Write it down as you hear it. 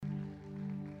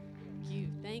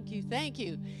Thank you. Thank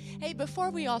you. Hey,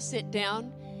 before we all sit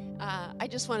down, I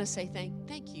just want to say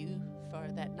thank you for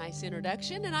that nice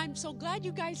introduction, and I'm so glad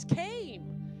you guys came.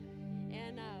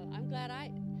 And I'm glad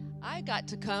I got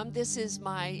to come. This is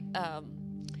my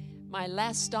my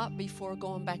last stop before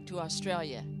going back to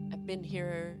Australia. I've been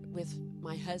here with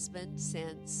my husband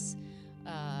since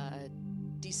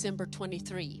December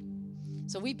 23.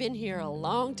 So we've been here a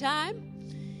long time,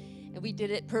 and we did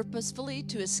it purposefully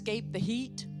to escape the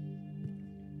heat.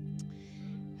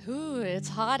 Ooh, it's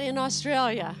hot in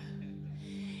Australia.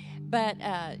 But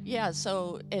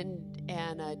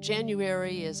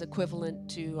January is equivalent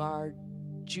to our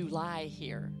July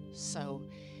here. So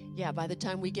yeah, by the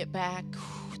time we get back,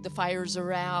 the fires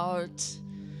are out.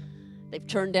 They've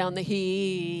turned down the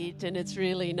heat, and it's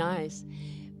really nice.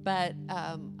 But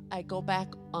I go back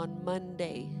on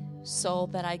Monday so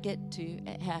that I get to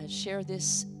share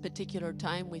this particular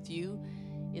time with you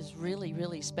is really,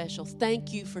 really special.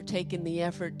 Thank you for taking the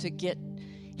effort to get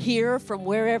here from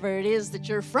wherever it is that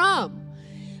you're from.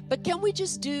 But can we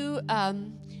just do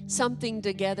something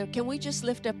together? Can we just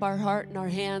lift up our heart and our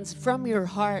hands from your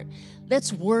heart?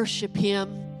 Let's worship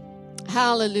Him.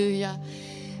 Hallelujah.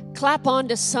 Clap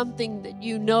onto something that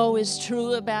you know is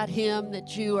true about Him,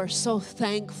 that you are so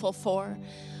thankful for.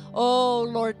 Oh,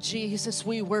 Lord Jesus,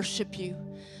 we worship you.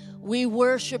 We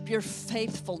worship your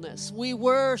faithfulness. We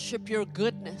worship your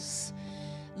goodness.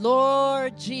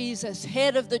 Lord Jesus,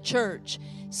 head of the church,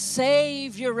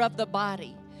 Savior of the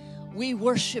body, we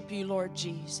worship you, Lord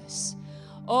Jesus.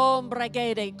 Oh,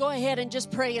 Bragade, go ahead and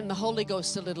just pray in the Holy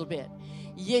Ghost a little bit.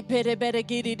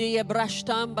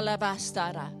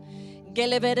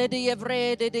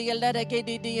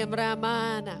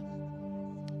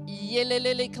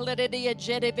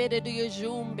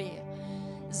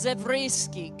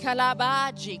 Zevriski,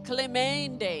 Kalabaji,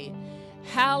 Clemende.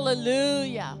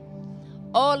 Hallelujah.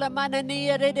 Ola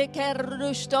manania de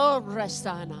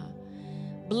kerushtobrastana.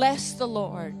 Bless the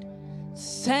Lord.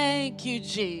 Thank you,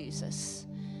 Jesus.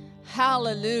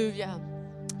 Hallelujah.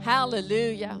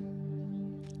 Hallelujah.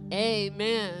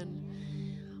 Amen.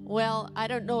 Well, I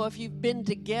don't know if you've been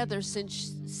together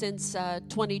since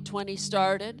 2020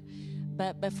 started.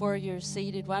 But before you're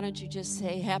seated, why don't you just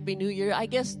say Happy New Year? I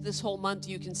guess this whole month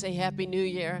you can say Happy New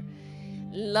Year.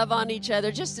 Love on each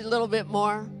other just a little bit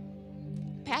more.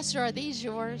 Pastor, are these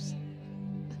yours?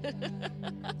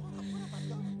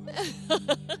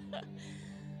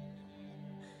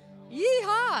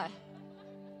 Yeehaw!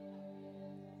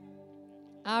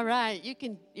 All right, you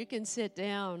can sit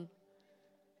down.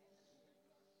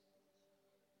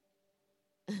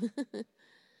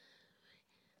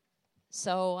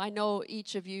 So I know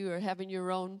each of you are having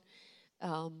your own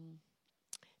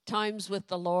times with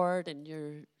the Lord, and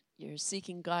you're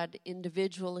seeking God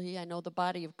individually. I know the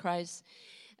body of Christ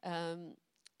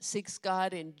seeks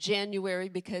God in January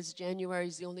because January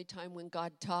is the only time when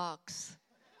God talks,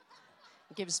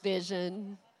 gives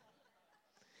vision.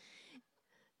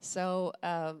 So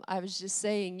I was just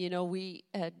saying,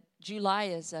 July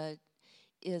is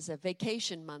a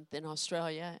vacation month in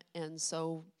Australia, and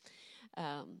so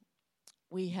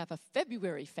we have a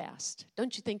February fast.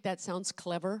 Don't you think that sounds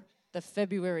clever? The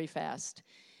February fast.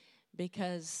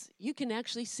 Because you can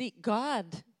actually seek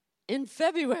God in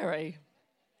February,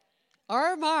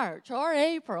 or March, or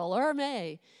April, or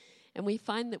May. And we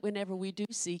find that whenever we do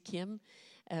seek Him,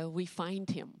 we find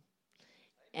Him.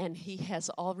 And He has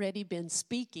already been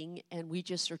speaking, and we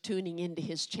just are tuning into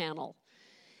His channel.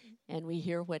 And we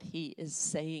hear what He is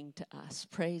saying to us.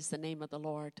 Praise the name of the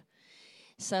Lord.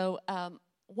 So,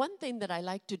 one thing that I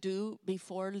like to do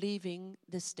before leaving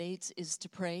the States is to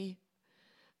pray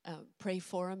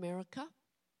for America.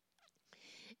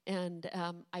 And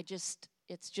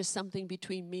it's just something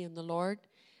between me and the Lord.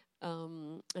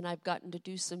 And I've gotten to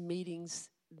do some meetings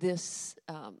this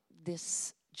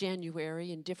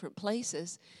January in different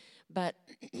places. But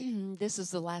this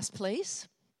is the last place.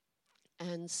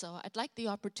 And so I'd like the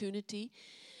opportunity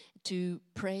to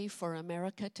pray for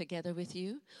America together with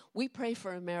you. We pray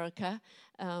for America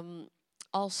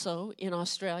also in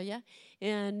Australia,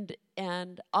 and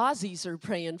Aussies are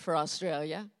praying for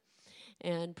Australia,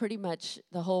 and pretty much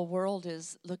the whole world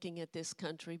is looking at this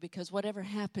country because whatever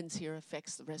happens here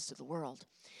affects the rest of the world.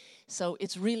 So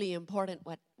it's really important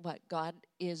what God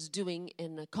is doing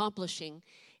and accomplishing,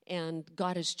 and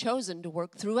God has chosen to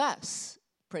work through us.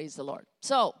 Praise the Lord.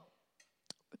 So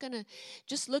we're going to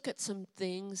just look at some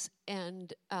things,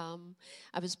 and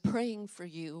I was praying for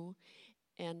you,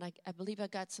 and I believe I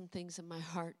got some things in my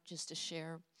heart just to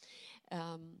share.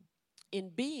 In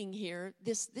being here,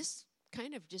 this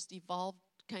kind of just evolved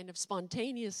kind of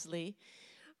spontaneously,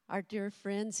 our dear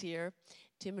friends here,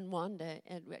 Tim and Wanda,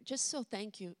 and just so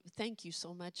thank you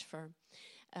so much for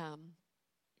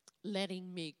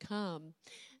letting me come.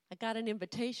 I got an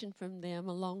invitation from them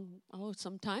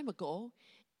some time ago,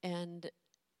 and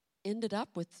ended up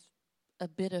with a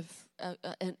bit of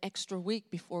an extra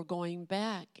week before going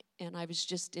back, and I was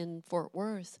just in Fort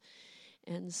Worth,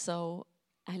 and so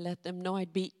I let them know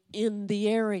I'd be in the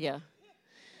area.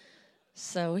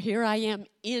 So here I am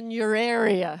in your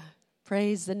area.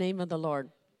 Praise the name of the Lord.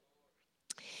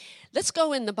 Let's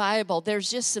go in the Bible. There's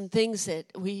just some things that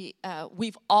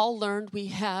we've all learned.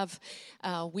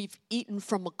 We've eaten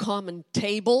from a common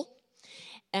table,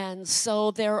 and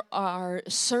so there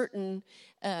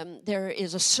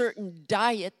is a certain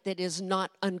diet that is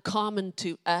not uncommon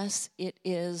to us. It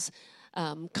is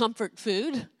comfort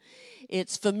food.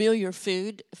 It's familiar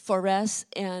food for us,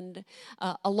 and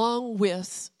along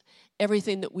with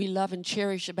everything that we love and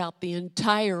cherish about the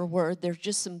entire Word, there's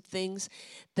just some things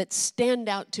that stand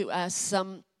out to us,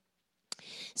 some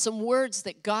words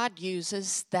that God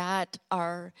uses that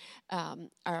our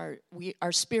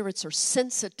spirits are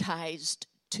sensitized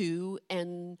to,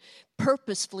 and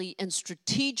purposefully and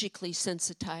strategically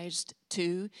sensitized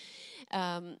to,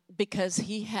 because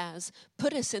He has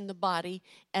put us in the body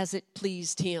as it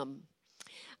pleased Him.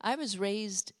 I was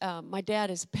raised, my dad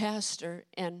is a pastor,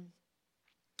 and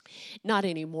not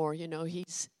anymore,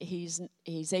 he's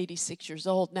 86 years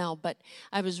old now, but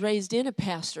I was raised in a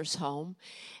pastor's home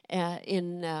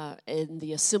in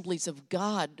the Assemblies of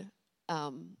God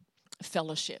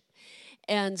fellowship.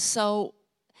 And so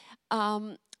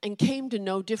and came to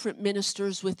know different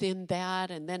ministers within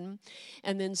that, and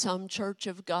then some Church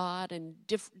of God and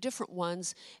different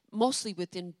ones, mostly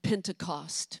within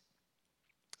Pentecost.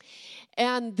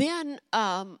 And then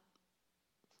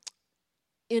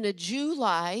in a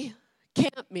July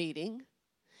camp meeting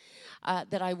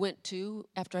that I went to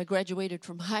after I graduated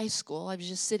from high school, I was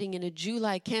just sitting in a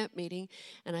July camp meeting,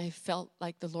 and I felt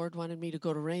like the Lord wanted me to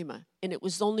go to Rhema. And it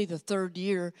was only the third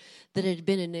year that it had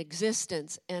been in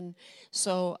existence. And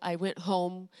so I went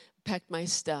home, packed my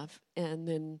stuff, and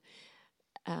then,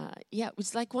 it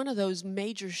was like one of those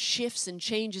major shifts and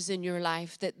changes in your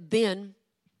life that then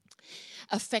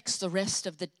affects the rest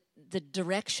of the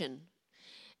direction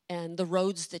and the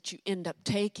roads that you end up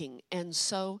taking. And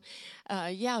so,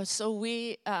 so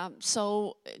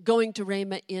going to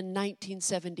Rhema in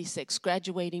 1976,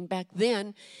 graduating back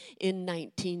then in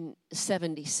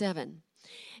 1977.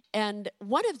 And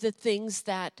one of the things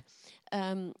that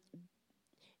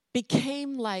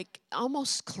became like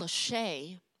almost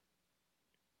cliche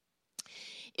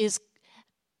is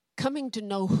coming to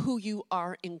know who you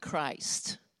are in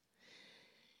Christ.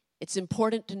 It's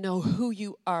important to know who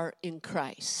you are in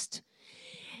Christ.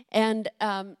 And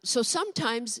so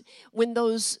sometimes when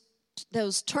those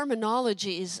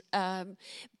terminologies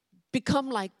become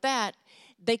like that,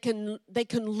 they can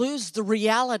lose the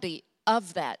reality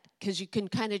of that, because you can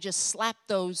kind of just slap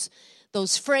those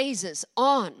phrases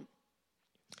on.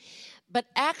 But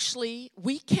actually,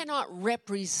 we cannot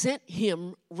represent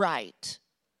Him right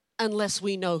unless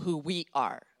we know who we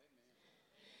are.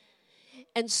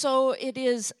 And so it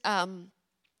is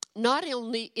not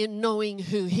only in knowing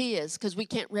who He is, because we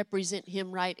can't represent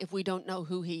Him right if we don't know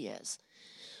who He is.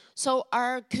 So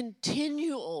our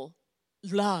continual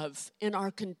love and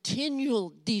our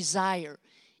continual desire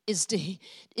is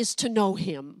to know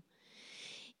Him,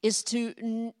 is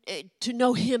to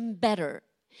know Him better,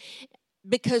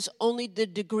 because only the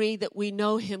degree that we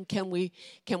know Him can we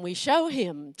show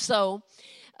Him. So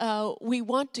we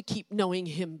want to keep knowing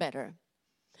Him better.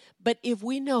 But if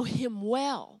we know Him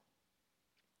well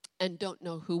and don't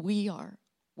know who we are,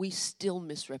 we still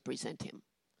misrepresent Him.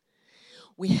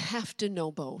 We have to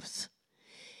know both.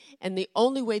 And the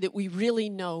only way that we really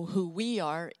know who we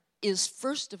are is,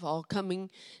 first of all, coming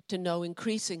to know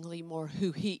increasingly more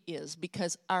who He is,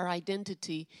 because our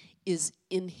identity is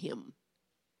in Him.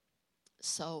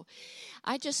 So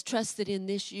I just trust that in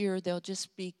this year there'll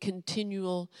just be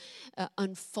continual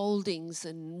unfoldings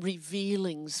and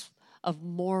revealings of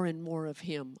more and more of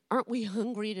Him. Aren't we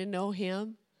hungry to know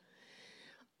Him?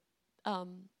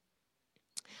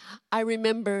 I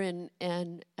remember,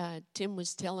 and Tim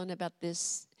was telling about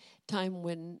this time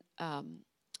when,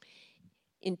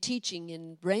 in teaching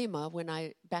in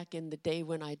Rhema, back in the day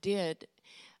when I did,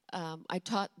 I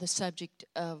taught the subject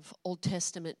of Old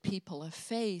Testament people of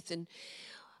faith, and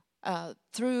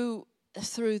through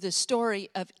the story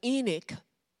of Enoch,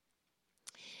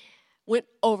 went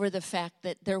over the fact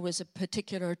that there was a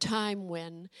particular time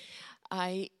when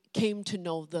I came to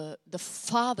know the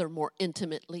Father more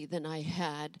intimately than I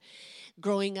had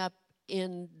growing up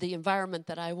in the environment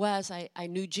that I was, I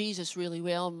knew Jesus really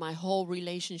well. My whole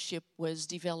relationship was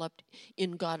developed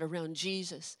in God around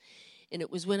Jesus. And it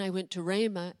was when I went to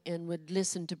Rhema and would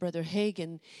listen to Brother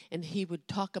Hagin, and he would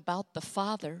talk about the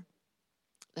Father,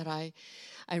 that I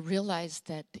realized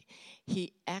that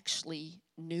he actually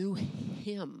knew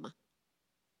him.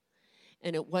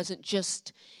 And it wasn't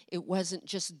just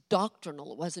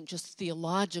doctrinal. It wasn't just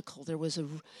theological. There was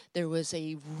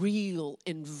a real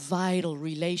and vital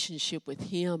relationship with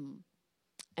him.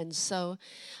 And so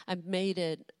I made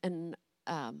an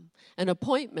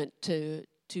appointment to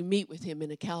meet with him in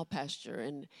a cow pasture.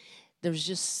 And there's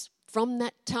just, from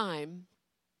that time,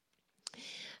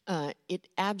 it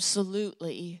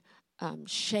absolutely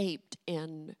shaped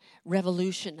and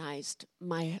revolutionized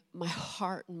my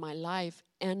heart and my life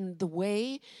and the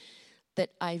way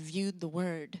that I viewed the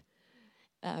Word,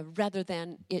 rather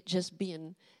than it just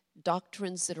being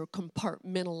doctrines that are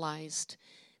compartmentalized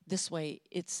this way.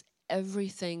 It's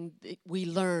everything that we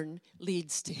learn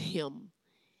leads to Him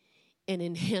and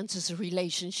enhances a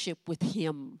relationship with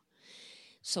Him.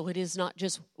 So it is not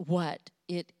just what,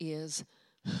 it is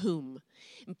whom.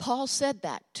 And Paul said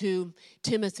that to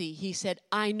Timothy. He said,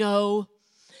 I know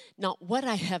not what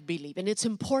I have believed. And it's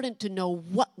important to know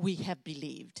what we have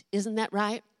believed. Isn't that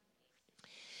right?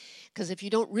 Because if you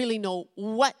don't really know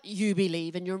what you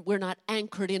believe and we're not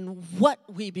anchored in what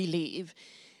we believe,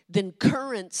 then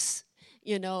currents,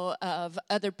 of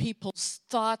other people's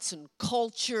thoughts and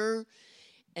culture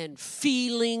and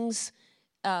feelings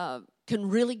can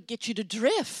really get you to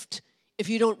drift. If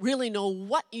you don't really know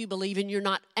what you believe and you're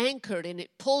not anchored, and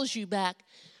it pulls you back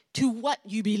to what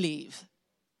you believe.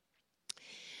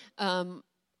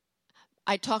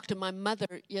 I talked to my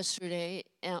mother yesterday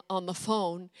on the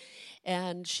phone,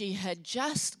 and she had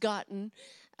just gotten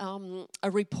a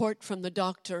report from the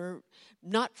doctor,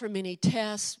 not from any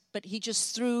tests, but he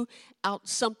just threw out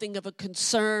something of a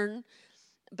concern,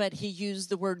 but he used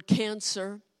the word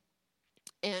cancer.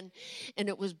 And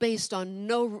it was based on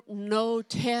no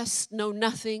test, no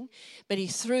nothing, but he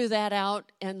threw that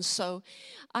out. And so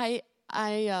my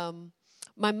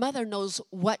mother knows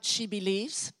what she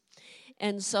believes.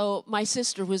 And so my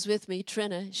sister was with me,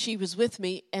 Trina, she was with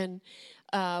me, and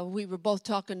we were both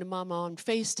talking to Mama on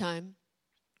FaceTime.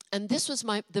 And this was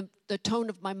the tone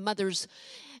of my mother's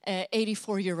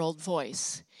 84-year-old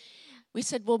voice. We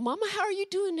said, well, Mama, how are you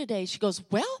doing today? She goes,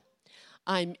 well,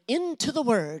 I'm into the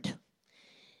Word.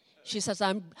 She says,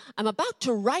 I'm about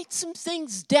to write some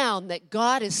things down that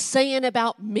God is saying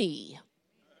about me.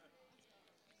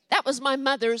 That was my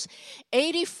mother's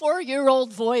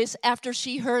 84-year-old voice after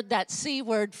she heard that C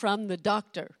word from the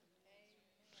doctor.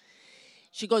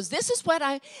 She goes, this is what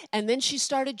and then she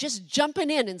started just jumping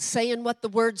in and saying what the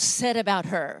Word said about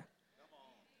her.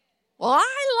 Well,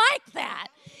 I like that.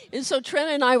 And so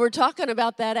Trina and I were talking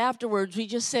about that afterwards. We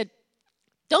just said,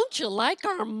 don't you like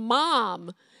our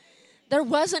mom? There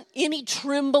wasn't any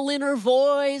tremble in her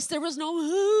voice. There was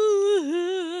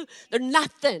no, there's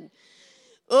nothing.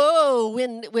 Oh,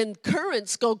 when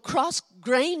currents go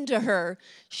cross-grain to her,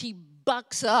 she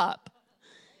bucks up.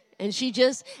 And she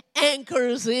just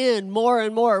anchors in more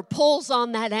and more, pulls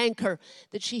on that anchor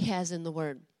that she has in the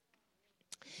Word.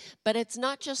 But it's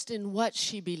not just in what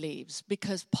she believes,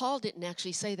 because Paul didn't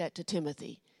actually say that to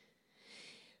Timothy.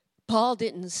 Paul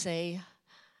didn't say,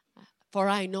 for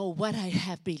I know what I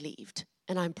have believed,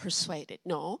 and I'm persuaded.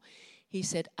 No, he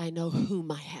said, I know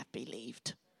whom I have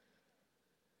believed.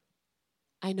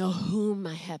 I know whom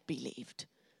I have believed.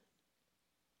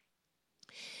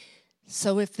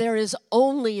 So if there is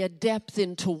only a depth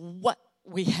into what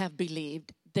we have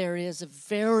believed, there is a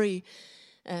very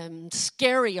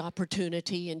scary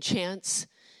opportunity and chance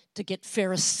to get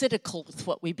pharisaical with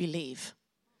what we believe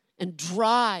and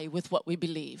dry with what we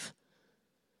believe.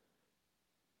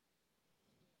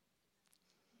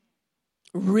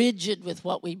 Rigid with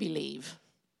what we believe.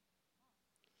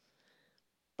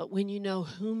 But when you know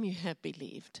whom you have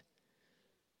believed,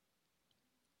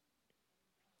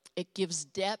 it gives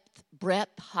depth,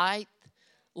 breadth, height,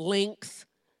 length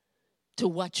to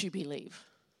what you believe.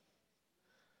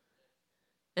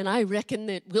 And I reckon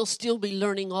that we'll still be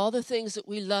learning all the things that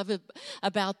we love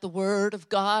about the Word of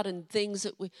God, and things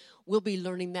that we'll be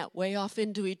learning that way off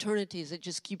into eternity as it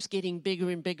just keeps getting bigger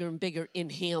and bigger and bigger in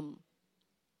Him.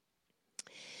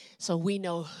 So we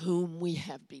know whom we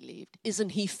have believed. Isn't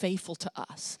He faithful to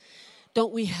us?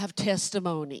 Don't we have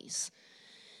testimonies?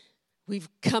 We've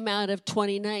come out of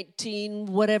 2019,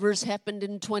 whatever's happened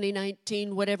in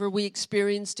 2019, whatever we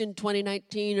experienced in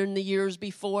 2019 or in the years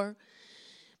before.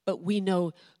 But we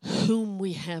know whom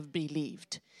we have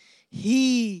believed.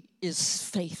 He is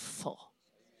faithful.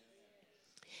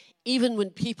 Even when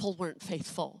people weren't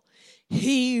faithful,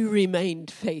 He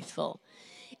remained faithful.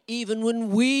 Even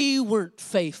when we weren't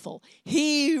faithful,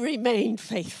 He remained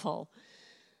faithful.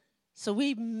 So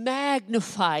we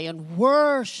magnify and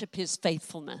worship His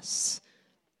faithfulness.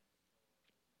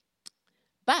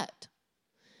 But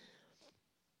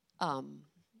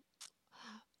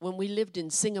when we lived in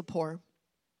Singapore,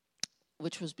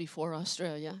 which was before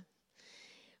Australia,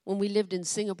 when we lived in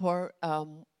Singapore,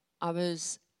 I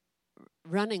was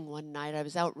running one night. I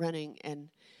was out running, and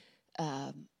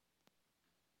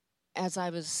as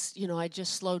I was, I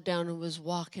just slowed down and was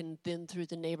walking then through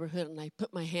the neighborhood, and I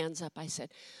put my hands up. I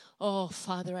said, "Oh,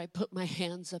 Father, I put my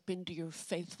hands up into your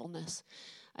faithfulness.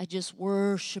 I just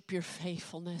worship your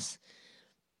faithfulness."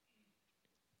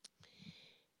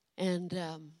 And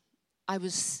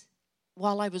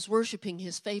while I was worshiping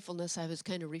his faithfulness, I was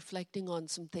kind of reflecting on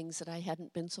some things that I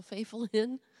hadn't been so faithful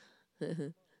in.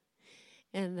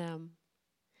 And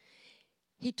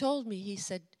he told me, he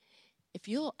said, if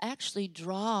you'll actually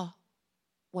draw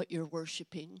what you're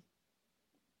worshiping,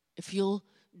 if you'll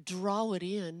draw it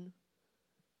in,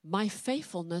 my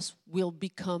faithfulness will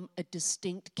become a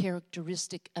distinct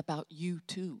characteristic about you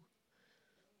too.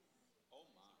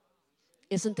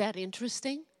 Isn't that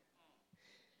interesting?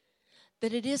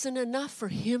 That it isn't enough for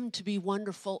him to be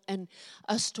wonderful and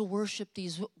us to worship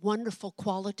these wonderful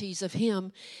qualities of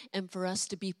him and for us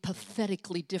to be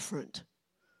pathetically different.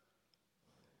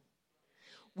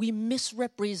 We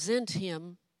misrepresent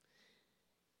him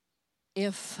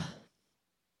if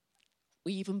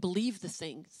we even believe the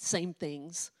same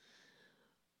things,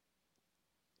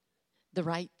 the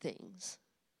right things,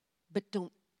 but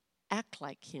don't act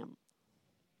like him.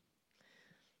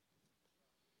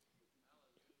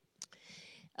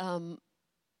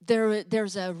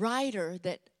 There's a writer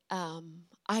that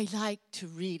I like to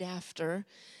read after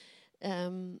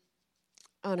on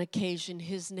occasion.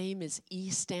 His name is E.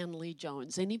 Stanley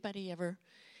Jones. Anybody ever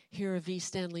hear of E.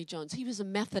 Stanley Jones? He was a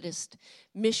Methodist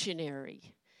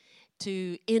missionary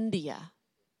to India.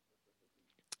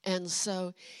 And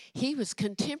so he was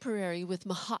contemporary with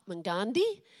Mahatma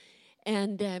Gandhi,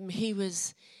 and he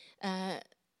was a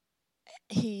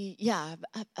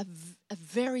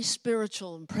very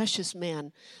spiritual and precious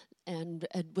man, and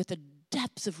with a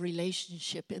depth of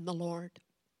relationship in the Lord.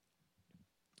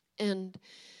 And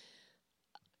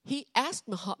he asked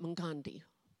Mahatma Gandhi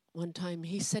one time,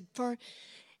 he said,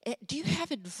 do you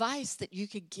have advice that you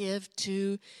could give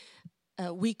to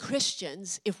we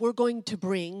Christians if we're going to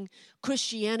bring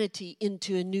Christianity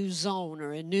into a new zone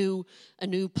or a new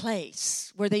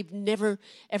place where they've never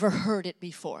ever heard it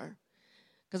before?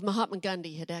 Because Mahatma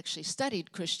Gandhi had actually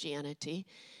studied Christianity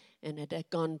and had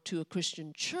gone to a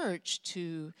Christian church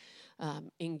to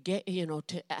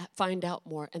to find out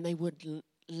more, and they wouldn't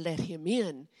let him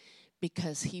in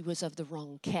because he was of the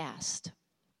wrong caste.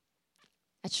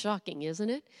 That's shocking, isn't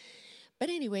it? But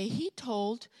anyway, he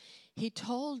told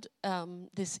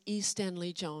this E.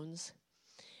 Stanley Jones,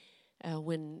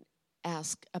 when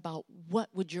asked about what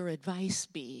would your advice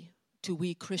be to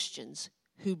we Christians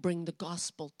who bring the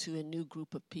gospel to a new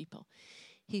group of people,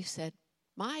 he said,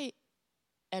 my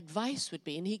advice would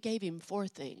be, and he gave him 4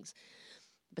 things,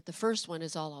 but the first one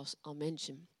is all I'll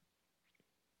mention.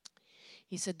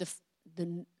 He said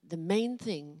the main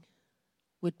thing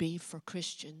would be for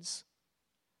Christians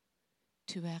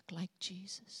to act like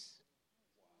Jesus.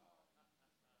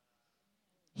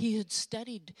 He had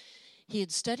studied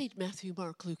Matthew,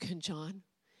 Mark, Luke, and John,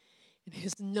 and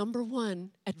his number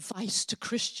 1 advice to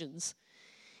Christians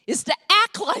is to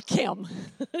act like him,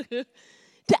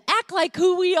 to act like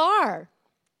who we are.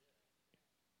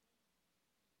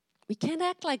 We can't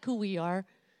act like who we are.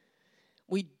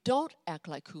 We don't act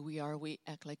like who we are. We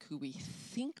act like who we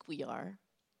think we are.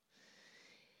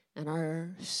 And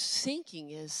our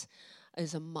thinking is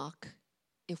a muck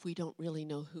if we don't really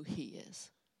know who he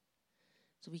is.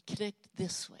 So we connect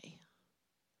this way.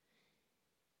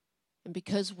 And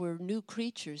because we're new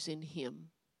creatures in him,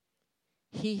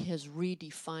 he has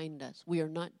redefined us. We are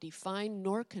not defined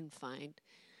nor confined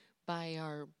by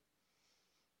our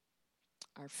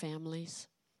families,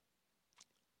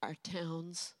 our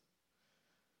towns,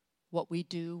 what we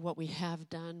do, what we have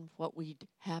done, what we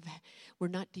have. We're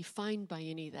not defined by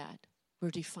any of that.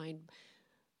 We're defined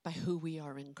by who we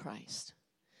are in Christ.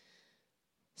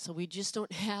 So we just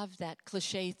don't have that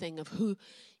cliche thing of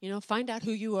find out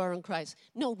who you are in Christ.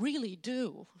 No, really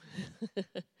do.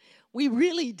 We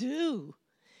really do.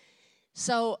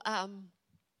 So, a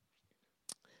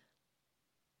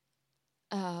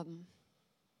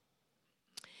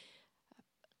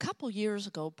couple years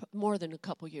ago, more than a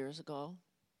couple years ago,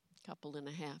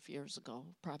 2.5 years ago,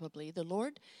 probably, the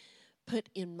Lord put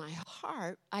in my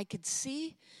heart, I could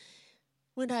see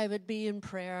when I would be in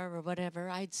prayer or whatever,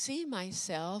 I'd see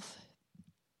myself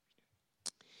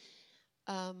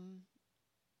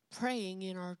praying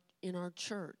in our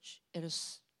church at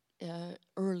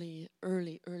early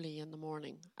in the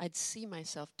morning. I'd see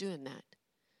myself doing that.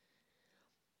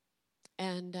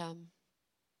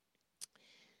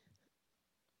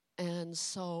 And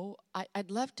so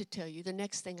I'd love to tell you, the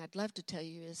next thing I'd love to tell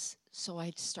you is, so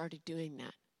I started doing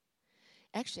that.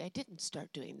 Actually, I didn't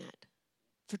start doing that.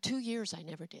 For 2 years, I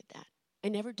never did that. I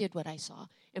never did what I saw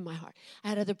in my heart. I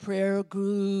had other prayer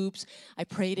groups. I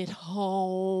prayed at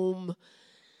home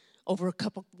over a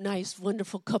nice,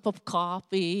 wonderful cup of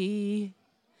coffee.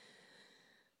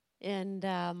 And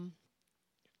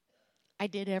I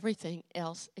did everything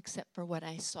else except for what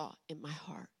I saw in my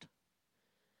heart.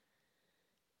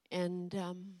 And,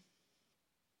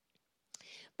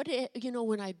 but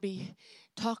when I'd be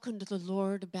talking to the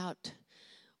Lord about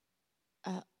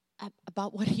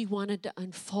what He wanted to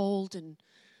unfold and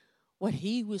what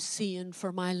He was seeing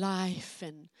for my life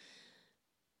and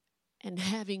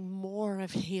having more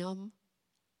of Him,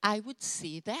 I would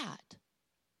see that.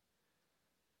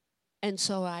 And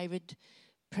so I would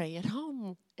pray at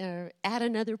home or at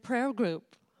another prayer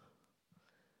group.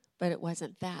 But it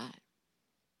wasn't that.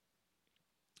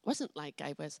 It wasn't like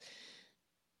I was,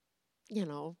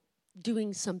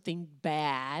 doing something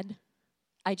bad.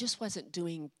 I just wasn't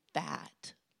doing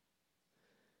that.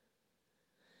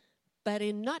 But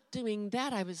in not doing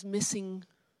that, I was missing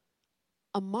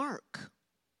a mark.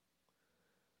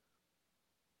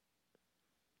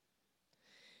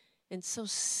 And so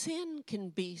sin can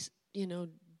be,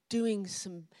 doing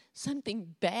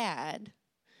something bad,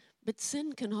 but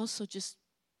sin can also just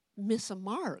miss a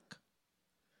mark.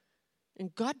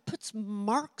 And God puts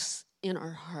marks in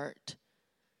our heart.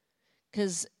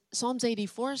 Because Psalms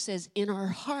 84 says, in our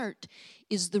heart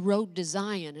is the road to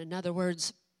Zion. In other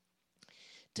words,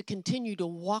 to continue to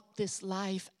walk this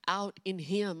life out in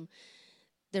Him,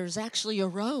 there's actually a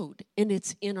road, and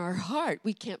it's in our heart.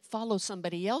 We can't follow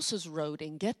somebody else's road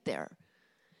and get there.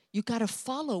 You got to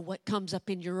follow what comes up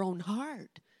in your own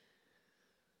heart.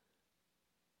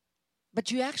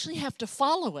 But you actually have to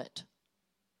follow it,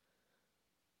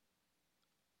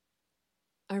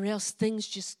 or else things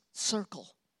just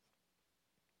circle.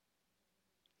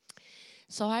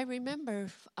 So I remember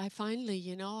I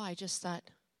finally, I just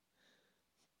thought,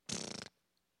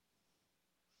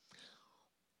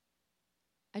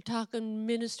 I talk and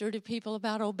minister to people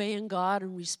about obeying God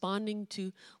and responding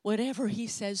to whatever He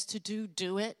says to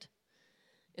do it.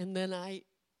 And then I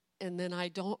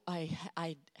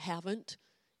haven't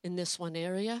in this one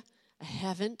area. I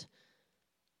haven't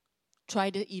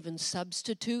tried to even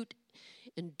substitute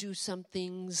and do some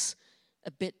things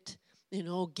a bit,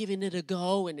 giving it a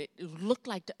go. And it looked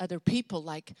like to other people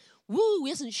like, woo,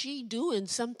 isn't she doing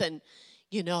something,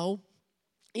 in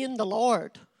the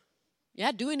Lord?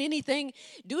 Yeah, doing everything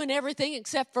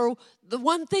except for the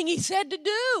one thing He said to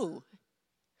do.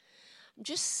 I'm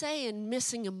just saying,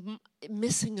 missing a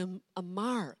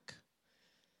mark.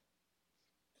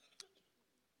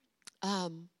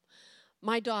 My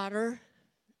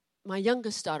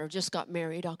youngest daughter just got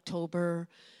married October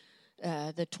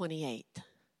the 28th.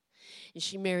 And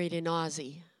she married an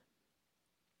Aussie.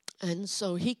 And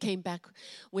so he came back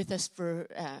with us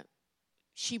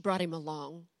she brought him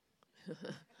along.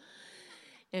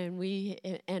 And we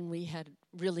had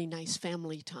really nice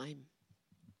family time,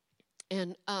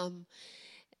 and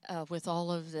with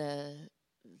all of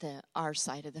our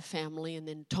side of the family, and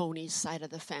then Tony's side of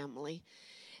the family.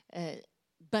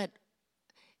 But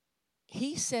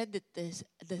he said that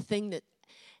the thing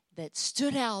that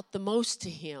stood out the most to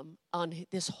him on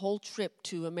this whole trip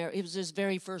to America, it was his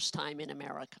very first time in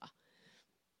America,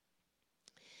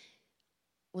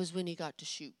 was when he got to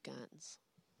shoot guns.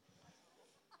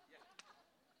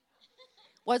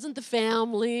 Wasn't the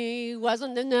family,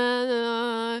 wasn't the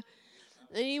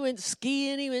Then he went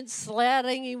skiing, he went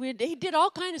sledding, he did all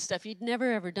kind of stuff he'd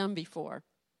never ever done before.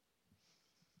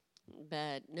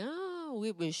 But no,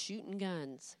 it was shooting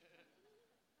guns.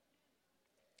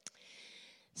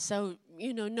 So,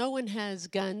 no one has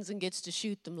guns and gets to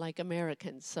shoot them like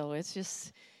Americans. So it's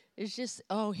just,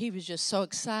 he was just so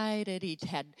excited. He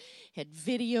had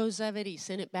videos of it. He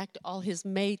sent it back to all his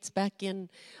mates back in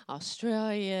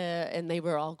Australia, and they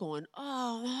were all going,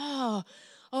 oh,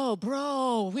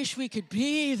 bro, wish we could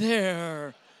be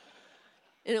there.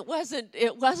 And it wasn't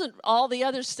all the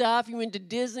other stuff. He went to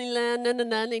Disneyland,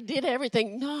 and he did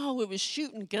everything. No, it was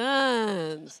shooting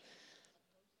guns.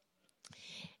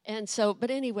 And so,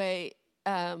 but anyway,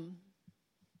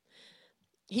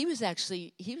 he was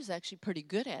actually pretty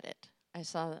good at it. I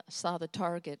saw the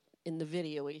target in the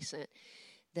video he sent.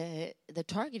 The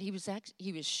target, he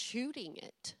was shooting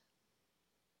it.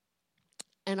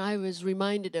 And I was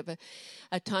reminded of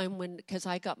a time when, because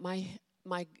I got my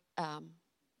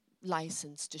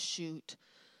license to shoot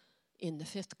in the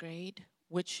 5th grade,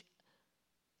 which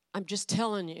I'm just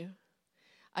telling you,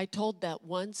 I told that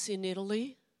once in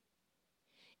Italy,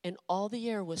 and all the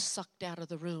air was sucked out of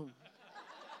the room.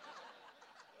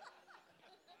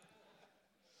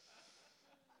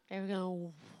 They were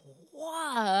going,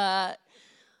 what?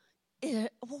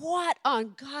 What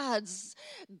on God's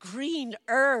green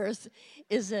earth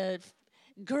is a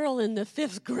girl in the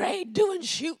 5th grade doing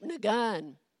shooting a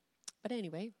gun? But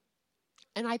anyway,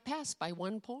 and I passed by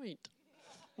 1 point.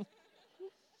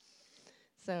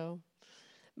 So,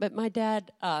 but my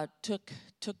dad took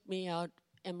me out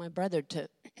and my brother to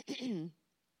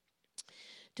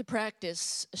to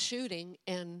practice shooting,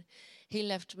 and he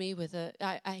left me with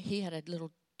he had a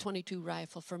little .22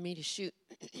 rifle for me to shoot.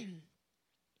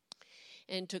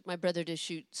 And took my brother to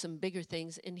shoot some bigger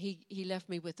things, and he left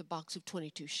me with a box of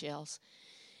 .22 shells.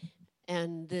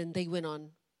 And then they went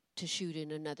on to shoot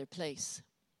in another place.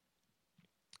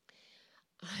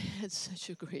 I had such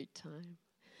a great time.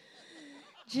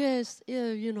 Just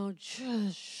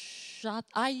shot.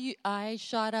 I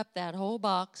shot up that whole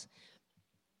box,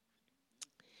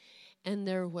 and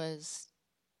there was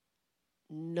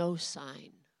no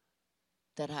sign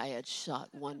that I had shot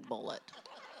one bullet.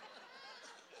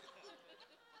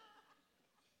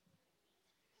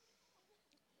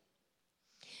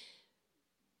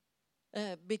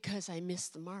 Because I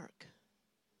missed the mark.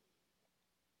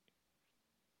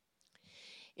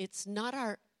 It's not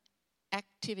our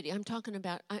activity. I'm talking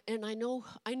about, and I know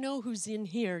who's in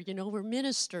here. You know, we're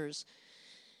ministers.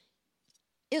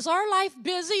 Is our life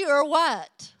busy or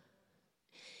what?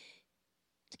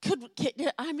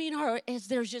 Is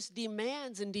there's just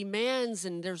demands,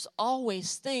 and there's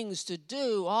always things to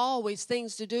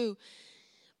do,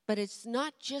 but it's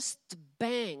not just the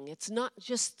bang. It's not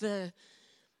just the.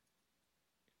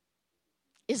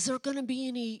 Is there going to be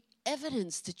any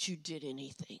evidence that you did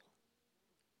anything?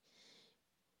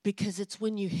 Because it's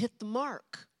when you hit the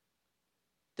mark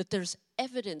that there's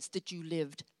evidence that you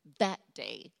lived that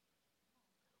day.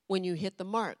 When you hit the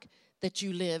mark that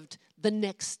you lived the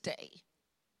next day.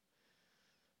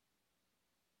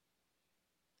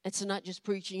 It's not just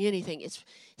preaching anything. It's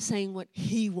saying what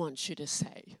He wants you to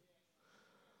say.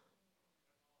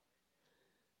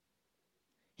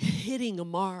 Hitting a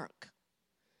mark.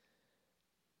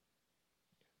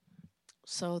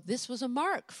 So this was a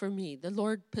mark for me. The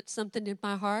Lord put something in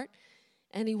my heart,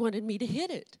 and He wanted me to hit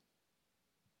it.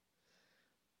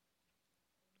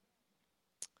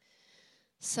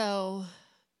 So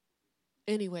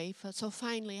anyway, so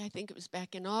finally, I think it was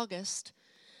back in August,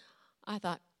 I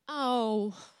thought,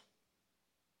 I'm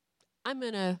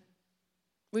going to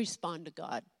respond to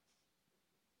God.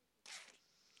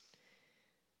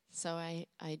 So I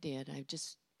did. I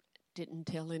just didn't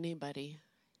tell anybody.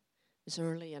 It was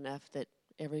early enough that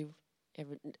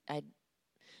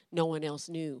no one else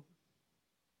knew.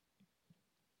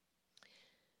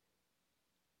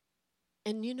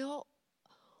 And you know,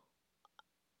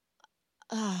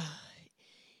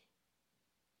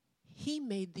 He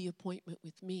made the appointment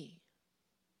with me.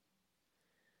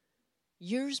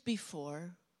 Years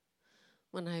before,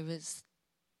 when I was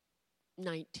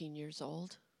 19 years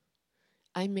old,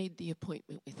 I made the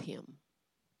appointment with Him.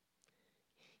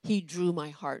 He drew my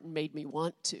heart and made me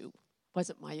want to.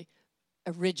 Wasn't my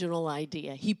original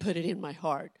idea. He put it in my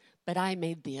heart, but I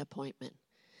made the appointment.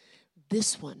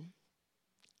 This one,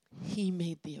 He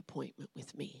made the appointment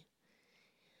with me.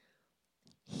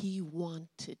 He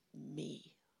wanted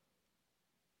me.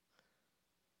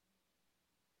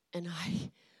 And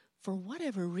I, for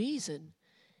whatever reason,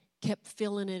 kept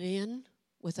filling it in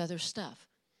with other stuff,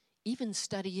 even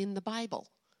studying the Bible.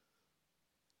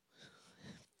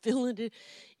 Filling it,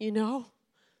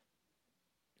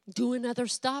 doing other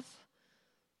stuff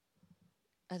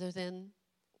other than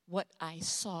what I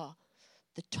saw,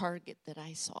 the target that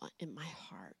I saw in my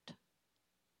heart.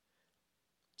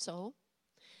 So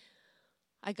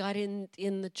I got in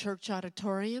the church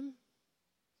auditorium,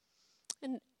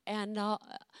 and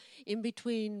in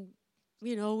between,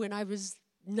 when I was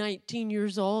 19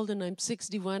 years old and I'm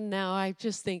 61 now, I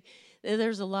just think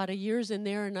there's a lot of years in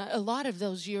there, and a lot of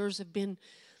those years have been,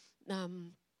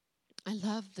 I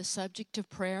love the subject of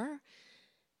prayer,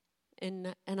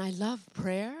 and I love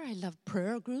prayer. I love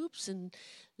prayer groups and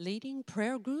leading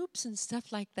prayer groups and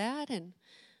stuff like that.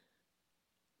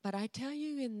 But I tell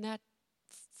you, in that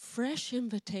fresh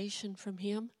invitation from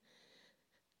Him,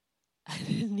 I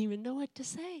didn't even know what to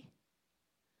say.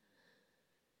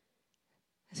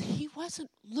 He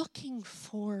wasn't looking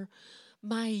for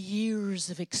my years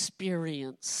of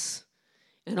experience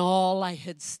and all I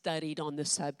had studied on the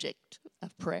subject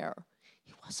of prayer.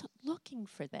 He wasn't looking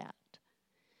for that.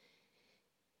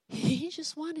 He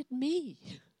just wanted me.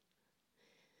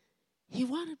 He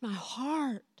wanted my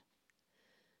heart.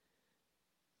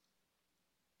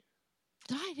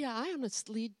 I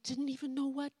honestly didn't even know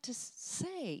what to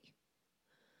say.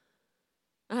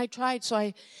 And I tried,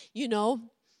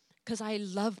 because I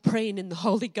love praying in the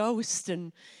Holy Ghost,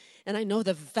 and I know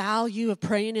the value of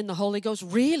praying in the Holy Ghost.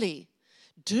 Really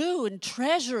do and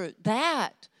treasure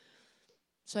that.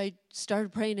 So I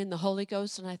started praying in the Holy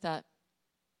Ghost, and I thought,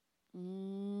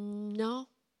 no,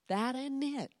 that ain't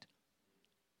it.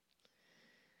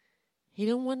 He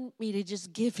didn't want me to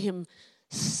just give him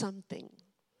something.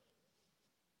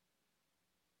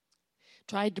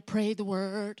 Tried to pray the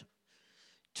word.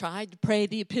 Tried to pray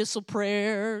the epistle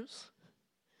prayers.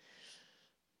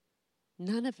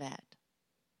 None of that.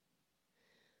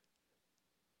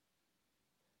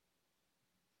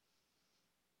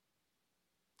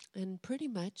 And pretty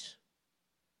much,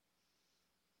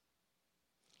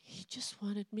 he just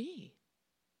wanted me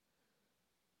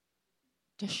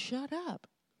to shut up.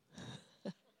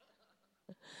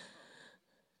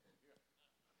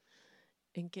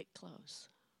 And get close.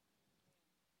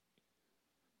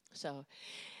 So,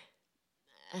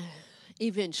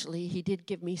 eventually, he did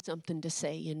give me something to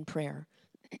say in prayer.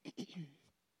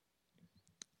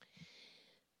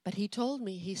 But he told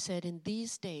me, he said, in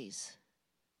these days,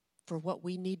 for what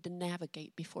we need to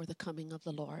navigate before the coming of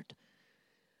the Lord,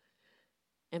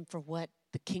 and for what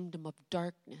the kingdom of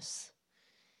darkness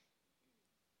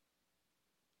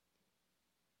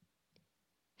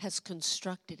has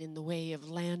constructed in the way of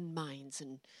landmines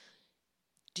and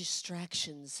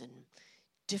distractions and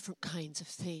different kinds of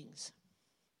things.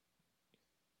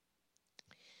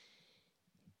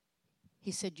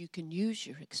 He said you can use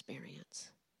your experience,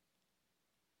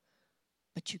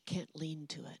 but you can't lean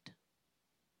to it.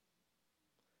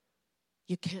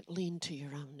 You can't lean to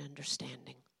your own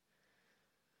understanding.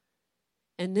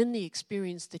 And then the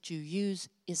experience that you use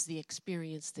is the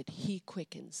experience that he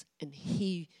quickens and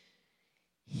he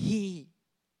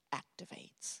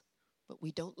activates, but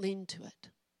we don't lean to it.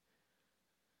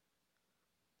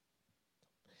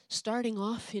 Starting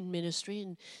off in ministry,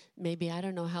 and maybe I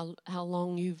don't know how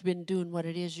long you've been doing what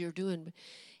it is you're doing, but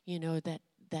you know that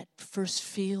first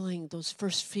feeling, those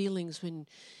first feelings when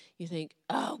you think,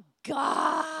 oh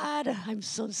God, I'm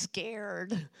so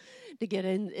scared to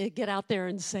get out there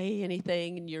and say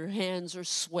anything, and your hands are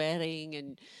sweating,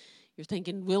 and you're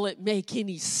thinking, will it make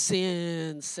any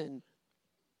sense? And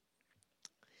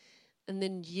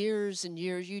then years and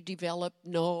years, you develop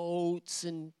notes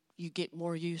and you get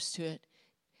more used to it.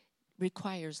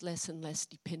 Requires less and less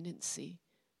dependency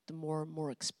the more and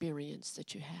more experience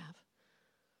that you have.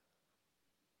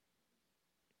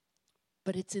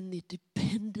 But it's in the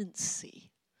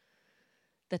dependency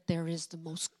that there is the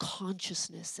most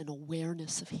consciousness and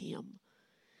awareness of him.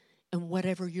 And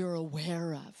whatever you're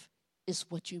aware of is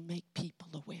what you make people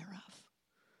aware of.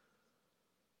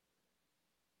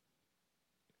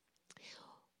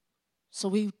 So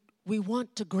we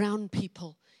want to ground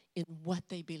people in what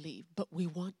they believe, but we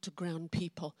want to ground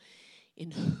people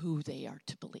in who they are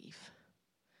to believe.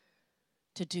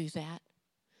 To do that,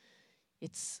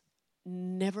 it's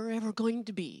never ever going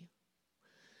to be.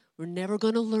 We're never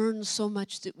going to learn so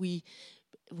much that we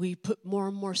put more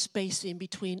and more space in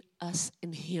between us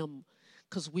and him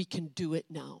because we can do it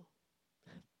now.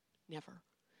 Never.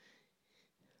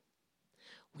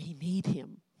 We need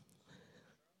him.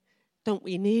 Don't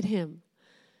we need him?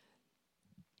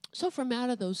 So from out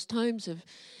of those times of,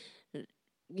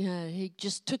 he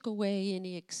just took away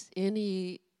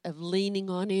any of leaning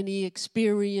on any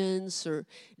experience or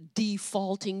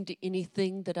defaulting to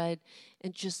anything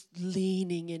and just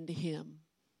leaning into him.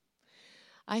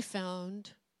 I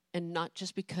found, and not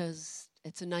just because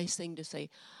it's a nice thing to say,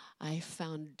 I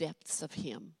found depths of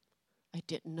him I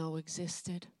didn't know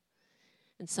existed.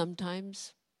 And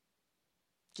sometimes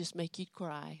just make you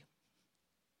cry.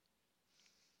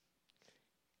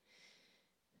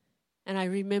 And I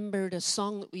remembered a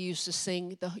song that we used to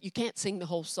sing. You can't sing the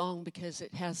whole song because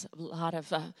it has a lot of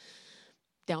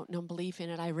doubt and unbelief in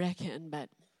it, I reckon. But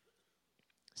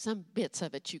some bits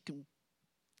of it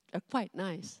are quite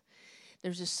nice.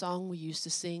 There's a song we used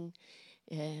to sing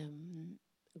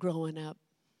growing up.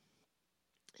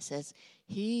 It says,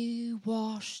 he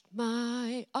washed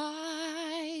my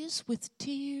eyes with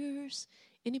tears.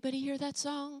 Anybody hear that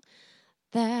song?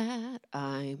 That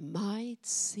I might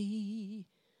see.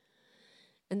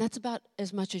 And that's about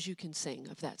as much as you can sing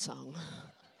of that song.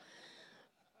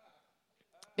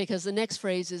 Because the next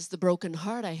phrase is, the broken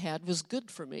heart I had was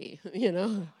good for me, you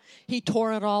know. He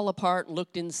tore it all apart and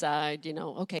looked inside, you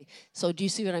know. Okay, so do you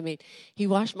see what I mean? He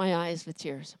washed my eyes with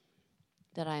tears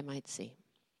that I might see.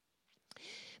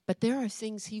 But there are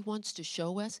things he wants to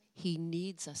show us, he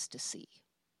needs us to see.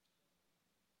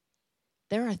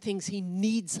 There are things he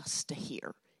needs us to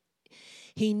hear.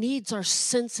 He needs our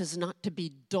senses not to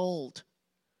be dulled.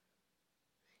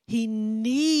 He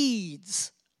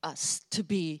needs us to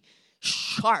be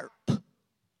sharp.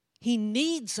 He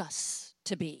needs us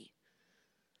to be.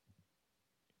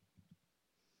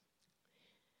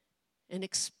 And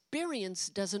experience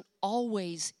doesn't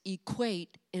always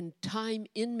equate, and time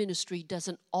in ministry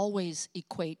doesn't always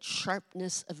equate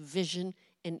sharpness of vision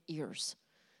and ears.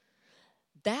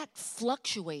 That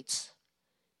fluctuates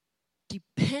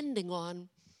depending on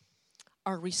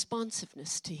our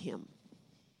responsiveness to him.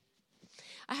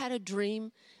 I had a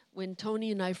dream when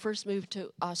Tony and I first moved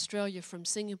to Australia from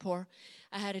Singapore.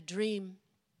 I had a dream,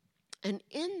 and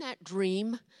in that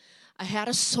dream, I had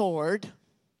a sword,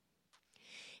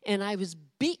 and I was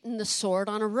beating the sword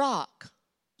on a rock.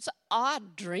 It's an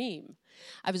odd dream.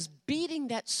 I was beating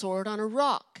that sword on a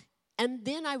rock, and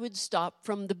then I would stop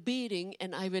from the beating,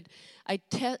 and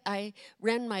I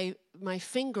ran my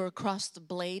finger across the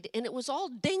blade, and it was all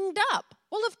dinged up.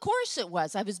 Well, of course it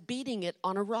was. I was beating it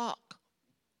on a rock.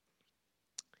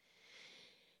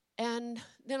 And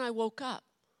then I woke up.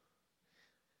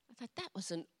 I thought, that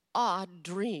was an odd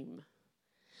dream.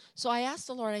 So I asked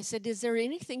the Lord, I said, is there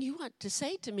anything you want to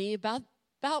say to me about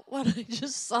what I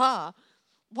just saw?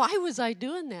 Why was I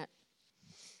doing that?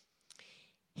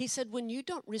 He said, when you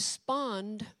don't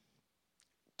respond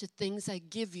to things I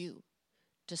give you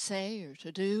to say or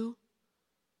to do,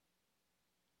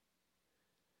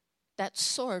 that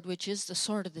sword, which is the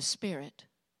sword of the Spirit,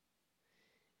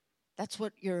 that's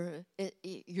what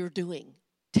you're doing,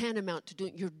 tantamount to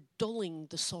doing. You're dulling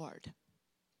the sword.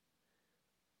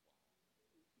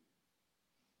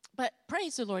 But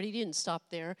praise the Lord, he didn't stop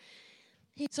there.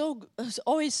 He's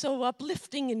always so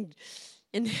uplifting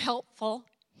and helpful.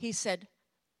 He said,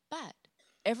 but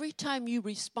every time you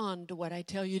respond to what I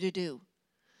tell you to do,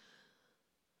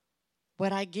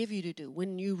 what I give you to do,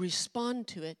 when you respond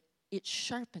to it, it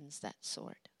sharpens that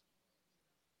sword.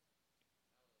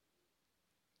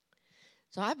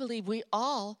 So I believe we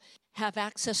all have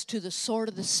access to the sword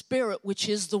of the Spirit, which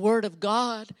is the Word of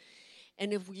God.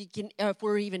 And if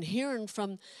we're even hearing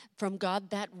from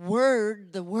God, that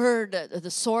word, the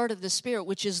sword of the Spirit,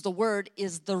 which is the Word,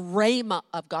 is the rhema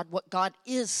of God, what God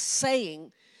is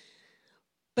saying.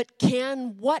 But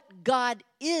can what God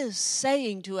is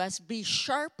saying to us be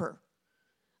sharper?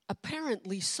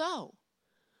 Apparently so.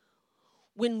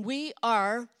 When we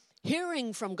are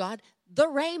hearing from God, the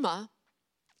rhema,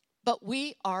 but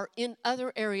we are in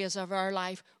other areas of our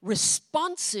life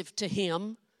responsive to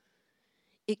him,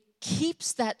 it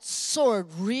keeps that sword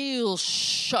real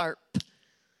sharp.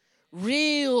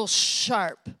 Real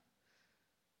sharp.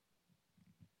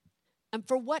 And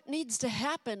for what needs to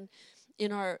happen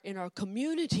in our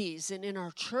communities and in our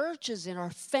churches, in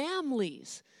our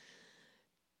families,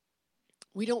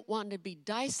 we don't want to be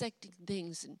dissecting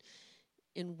things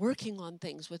and working on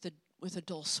things with a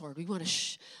dull sword. We want a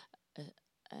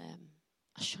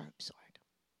sharp sword.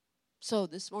 So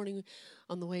this morning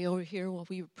on the way over here while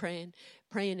we were praying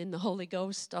in the Holy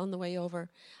Ghost on the way over,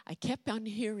 I kept on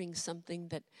hearing something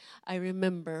that I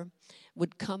remember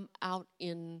would come out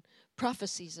in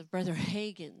prophecies of Brother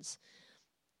Hagin's.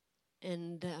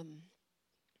 And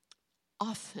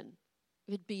often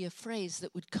it would be a phrase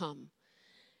that would come,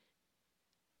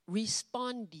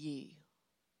 respond ye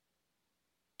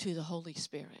to the Holy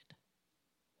Spirit.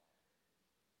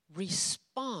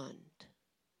 Respond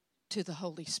to the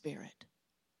Holy Spirit.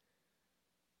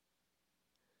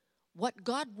 What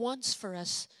God wants for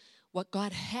us, what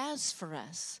God has for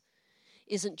us,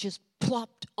 isn't just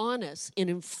plopped on us and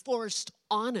enforced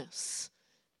on us.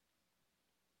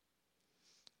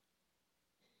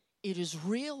 It is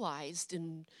realized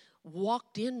and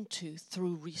walked into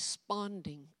through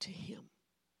responding to him.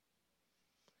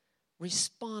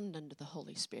 Respond unto the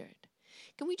Holy Spirit.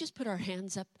 Can we just put our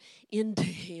hands up into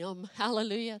him?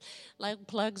 Hallelujah. Like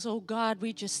plugs, oh God,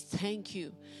 we just thank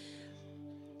you.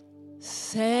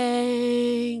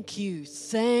 Thank you.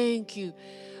 Thank you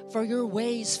for your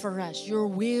ways for us, your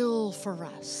will for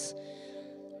us.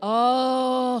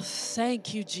 Oh,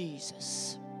 thank you,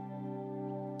 Jesus.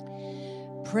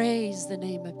 Praise the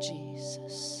name of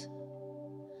Jesus.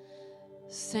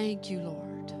 Thank you,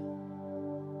 Lord.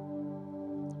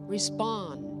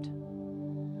 Respond.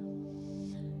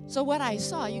 So what I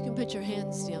saw, you can put your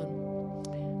hands down.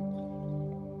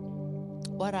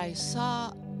 What I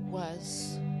saw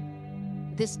was,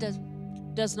 this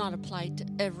does not apply to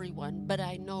everyone, but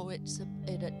I know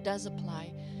it does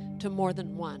apply to more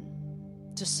than one,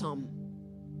 to some,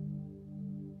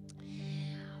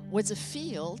 was a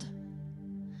field,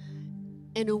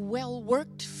 and a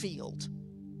well-worked field,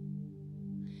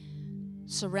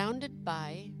 surrounded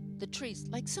by the trees,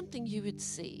 like something you would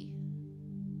see.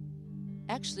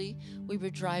 Actually, we were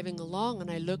driving along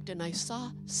and I looked and I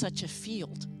saw such a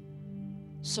field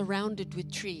surrounded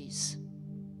with trees,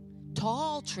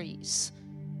 tall trees,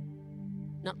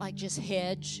 not like just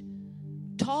hedge,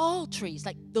 tall trees,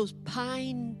 like those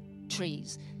pine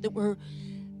trees that were,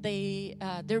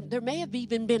 there may have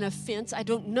even been a fence, I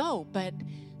don't know, but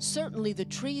certainly the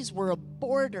trees were a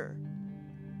border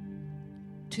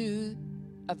to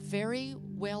a very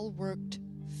well-worked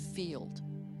field.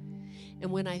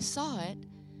 And when I saw it,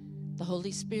 the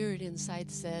Holy Spirit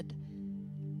inside said,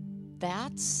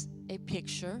 that's a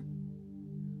picture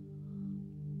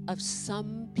of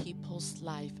some people's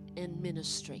life and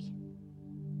ministry.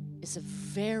 It's a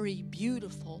very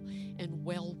beautiful and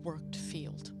well-worked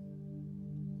field.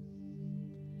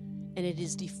 And it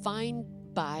is defined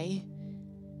by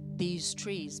these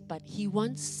trees. But he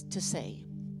wants to say,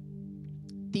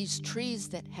 these trees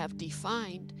that have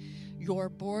defined your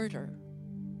border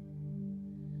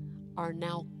are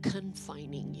now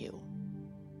confining you.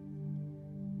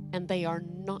 And they are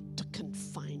not to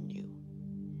confine you.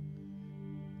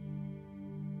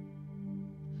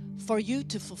 For you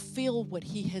to fulfill what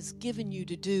he has given you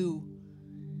to do,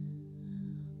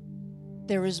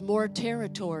 there is more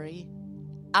territory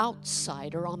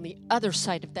outside or on the other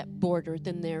side of that border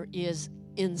than there is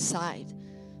inside.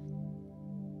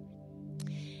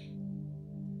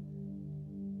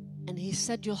 And he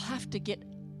said you'll have to get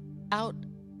out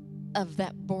of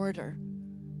that border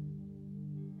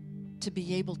to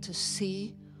be able to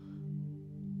see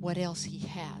what else he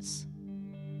has.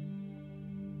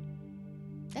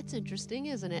 That's interesting,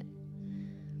 isn't it?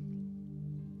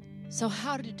 So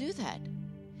how to do that?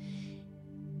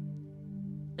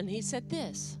 And he said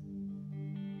this: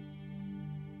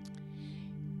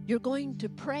 you're going to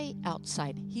pray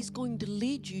outside. He's going to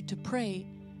lead you to pray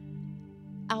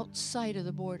outside of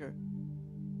the border.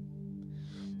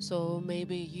 So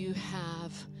maybe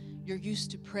you're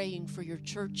used to praying for your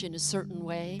church in a certain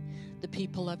way, the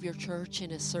people of your church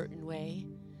in a certain way.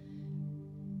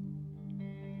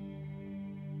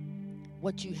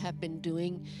 What you have been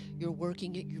doing, you're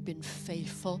working it, you've been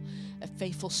faithful, a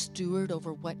faithful steward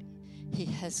over what he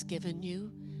has given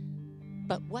you.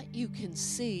 But what you can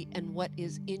see and what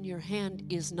is in your hand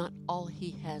is not all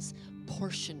he has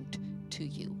portioned to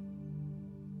you.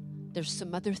 There's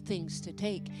some other things to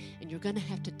take, and you're going to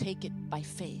have to take it by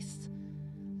faith.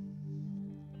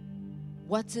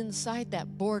 What's inside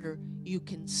that border, you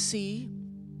can see.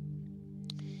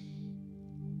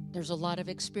 There's a lot of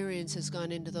experience has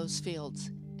gone into those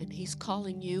fields, and he's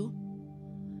calling you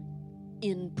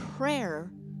in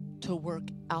prayer to work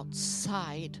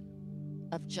outside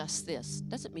of just this.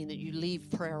 Doesn't mean that you leave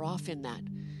prayer off in that,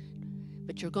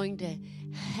 but you're going to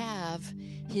have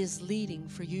his leading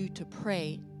for you to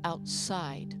pray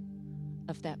outside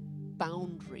of that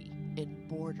boundary and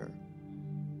border.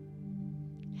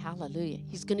 Hallelujah.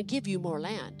 He's going to give you more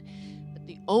land. But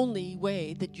the only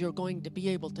way that you're going to be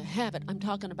able to have it, I'm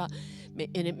talking about,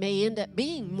 and it may end up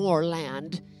being more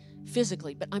land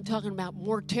physically, but I'm talking about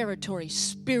more territory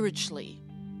spiritually.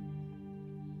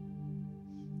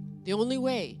 The only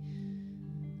way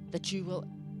that you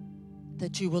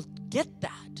will get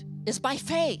that is by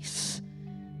faith.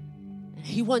 And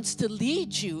he wants to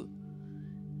lead you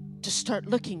to start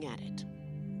looking at it.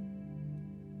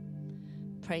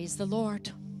 Praise the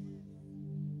Lord.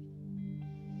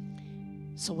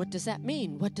 So what does that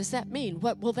mean? What does that mean?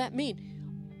 What will that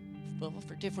mean? Well,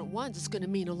 for different ones, it's going to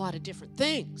mean a lot of different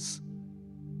things.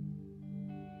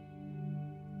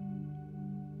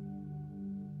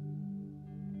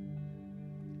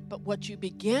 But what you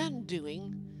began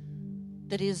doing,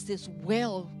 that is this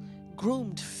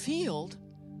well-groomed field,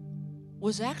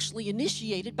 was actually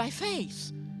initiated by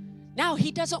faith. Now,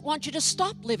 he doesn't want you to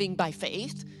stop living by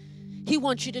faith. He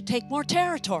wants you to take more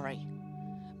territory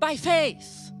by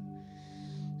faith.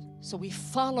 So we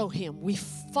follow him. We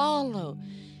follow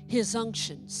his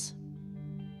unctions.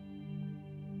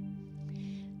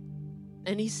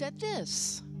 And he said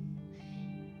this: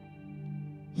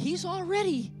 he's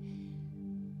already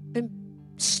been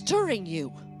stirring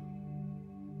you.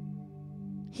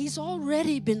 He's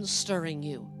already been stirring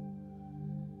you.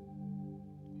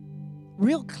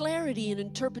 Real clarity and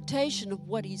interpretation of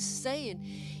what he's saying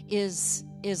is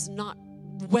not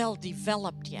well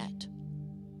developed yet.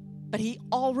 But he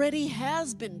already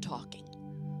has been talking.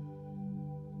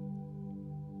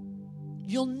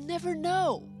 You'll never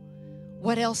know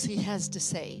what else he has to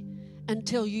say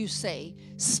until you say,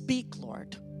 "Speak,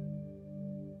 Lord.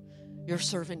 Your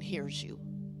servant hears you."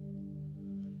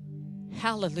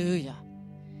 Hallelujah.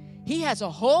 He has a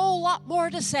whole lot more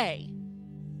to say.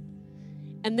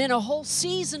 And then a whole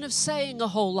season of saying a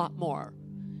whole lot more.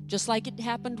 Just like it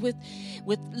happened with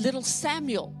little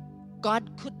Samuel.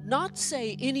 God could not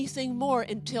say anything more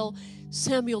until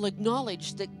Samuel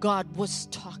acknowledged that God was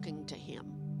talking to him.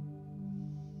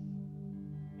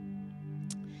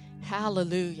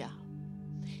 Hallelujah.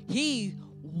 He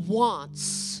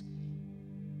wants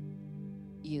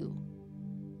you.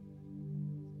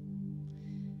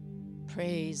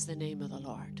 Praise the name of the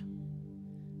Lord.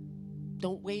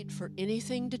 Don't wait for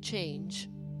anything to change.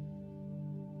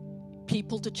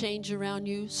 People to change around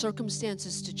you,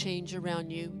 circumstances to change around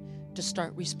you, to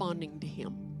start responding to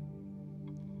him.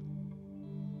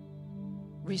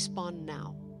 Respond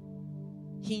now.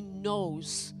 He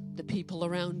knows the people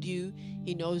around you.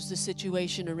 He knows the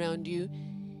situation around you,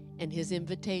 and his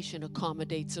invitation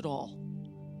accommodates it all.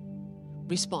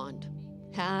 Respond.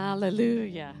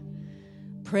 Hallelujah.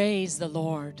 Praise the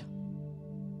Lord.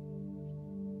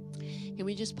 Can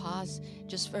we just pause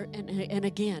just for, and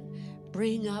again,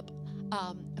 bring up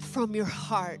from your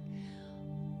heart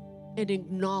an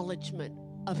acknowledgement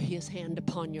of his hand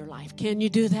upon your life. Can you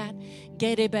do that?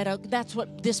 That's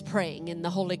what this praying in the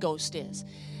Holy Ghost is.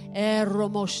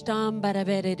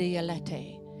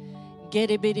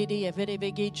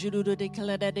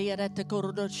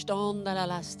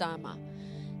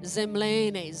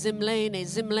 Zimlene, Zimlene,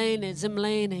 Zimlene,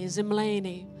 Zimlene,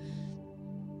 Zimlene.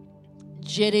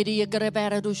 Jeridia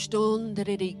Grabaraduston, the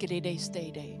Rigride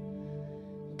Stade.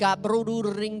 Gabrudu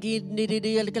Ringid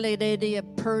Nididia, a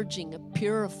purging, a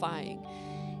purifying.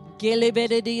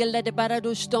 Gilibedia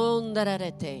Ledibaraduston, the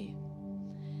Rete.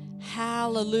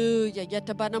 Hallelujah.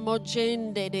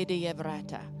 Yatabanamojende de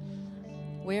Evrata.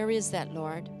 Where is that,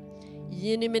 Lord?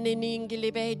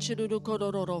 Yinimeniningilibe Chudu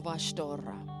Kodoro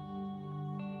Vastora.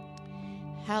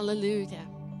 Hallelujah.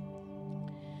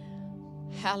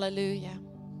 Hallelujah.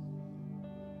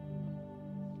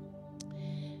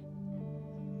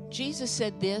 Jesus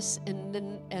said this, and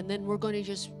then we're going to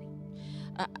just,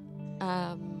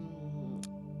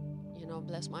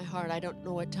 bless my heart. I don't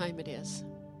know what time it is.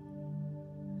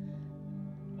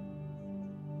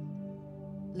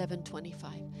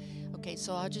 11:25. Okay,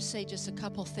 so I'll just say just a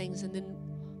couple things, and then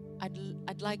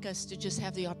I'd like us to just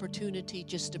have the opportunity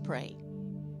just to pray.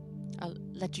 I'll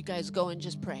let you guys go and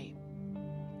just pray.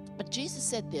 But Jesus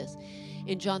said this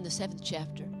in John the 7th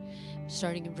chapter,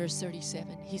 starting in verse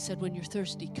 37. He said, "When you're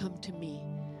thirsty, come to me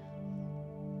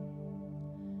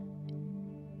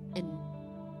and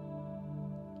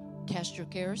cast your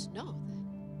cares." No,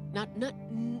 not.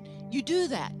 You do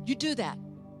that. You do that.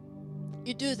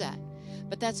 You do that.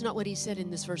 But that's not what he said in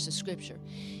this verse of scripture.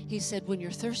 He said, "When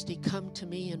you're thirsty, come to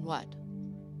me and what?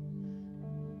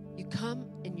 You come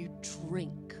and you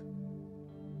drink."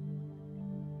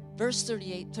 Verse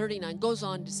 39 goes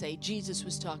on to say, Jesus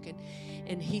was talking,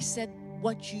 and he said,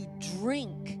 "What you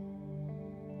drink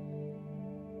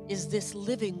is this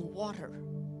living water."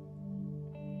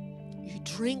 You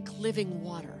drink living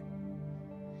water.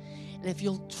 And if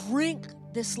you'll drink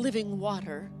this living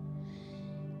water,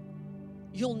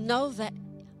 you'll know that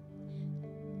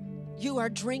you are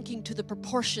drinking to the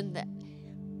proportion that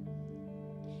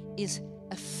is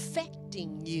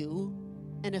affecting you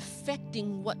and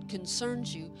affecting what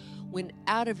concerns you. When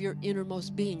out of your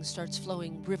innermost being starts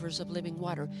flowing rivers of living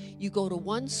water, you go to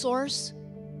one source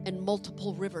and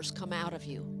multiple rivers come out of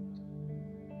you.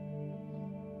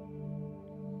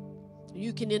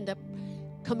 You can end up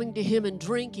coming to him and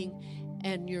drinking,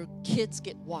 and your kids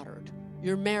get watered,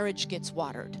 your marriage gets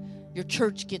watered, your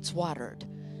church gets watered,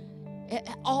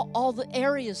 all the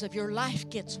areas of your life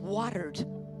gets watered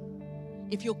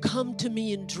if you'll come to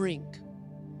me and drink.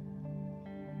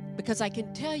 Because I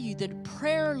can tell you that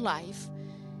prayer life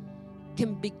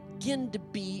can begin to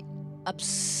be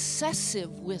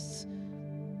obsessive with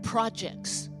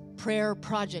projects, prayer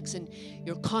projects, and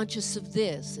you're conscious of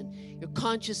this, and you're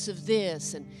conscious of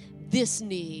this, and this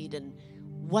need, and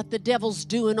what the devil's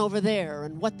doing over there,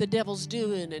 and what the devil's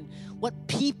doing, and what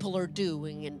people are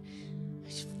doing, and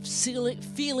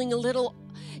feeling a little,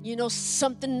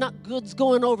 something not good's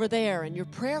going over there, and your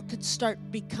prayer could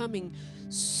start becoming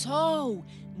so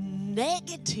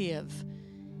negative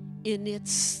in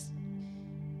its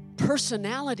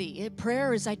personality.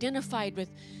 Prayer is identified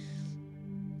with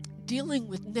dealing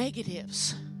with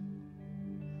negatives.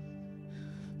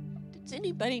 Does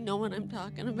anybody know what I'm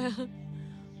talking about?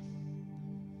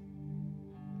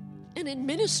 And in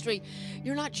ministry,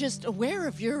 you're not just aware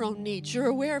of your own needs, you're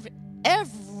aware of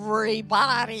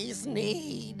everybody's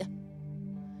need.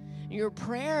 Your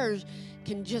prayers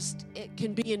it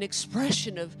can be an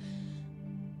expression of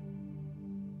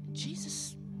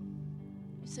Jesus.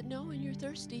 He said, no, when you're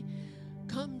thirsty,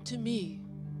 come to me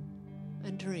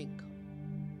and drink.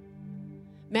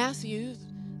 Matthew,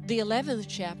 the 11th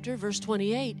chapter, verse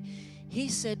 28, he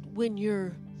said, when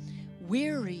you're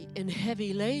weary and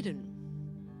heavy laden,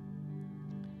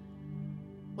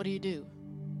 what do?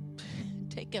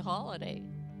 Take a holiday.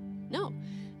 No,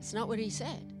 it's not what he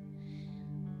said.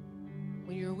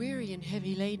 When you're weary and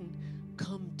heavy laden,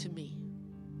 come to me.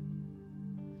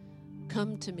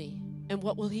 Come to me. And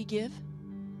what will he give?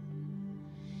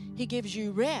 He gives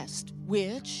you rest,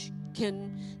 which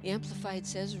can, the Amplified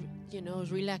says,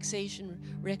 is relaxation,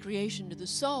 recreation to the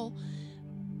soul.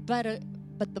 But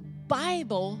the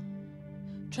Bible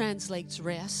translates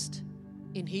rest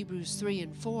in Hebrews 3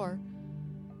 and 4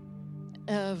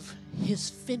 of his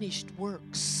finished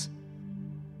works.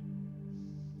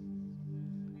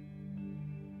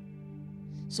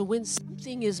 So when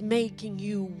something is making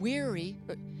you weary,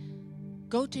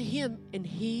 go to him and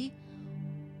he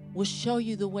will show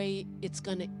you the way it's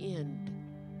going to end.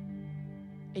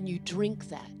 And you drink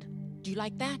that. Do you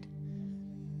like that?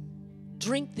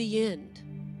 Drink the end.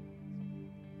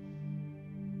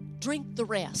 Drink the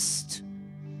rest.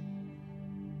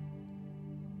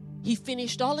 He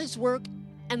finished all his work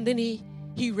and then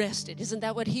he rested. Isn't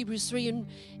that what Hebrews 3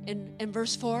 and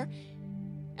verse 4?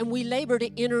 And we labor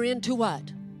to enter into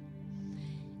what?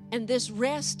 And this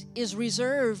rest is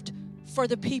reserved for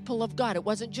the people of God. It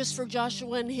wasn't just for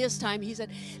Joshua in his time. He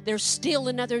said there's still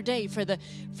another day for the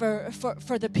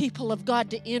people of God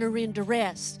to enter into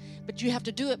rest. But you have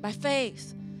to do it by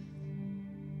faith.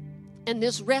 And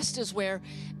this rest is where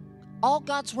all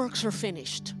God's works are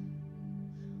finished.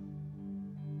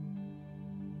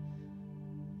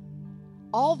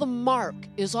 All the mark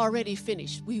is already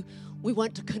finished. We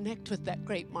want to connect with that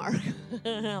great mark.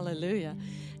 Hallelujah.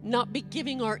 Not be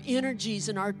giving our energies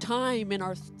and our time and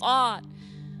our thought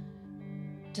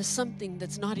to something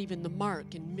that's not even the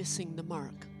mark and missing the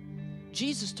mark.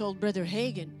 Jesus told Brother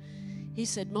Hagin, he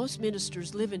said, most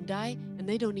ministers live and die and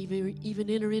they don't even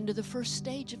enter into the first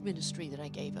stage of ministry that I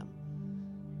gave them.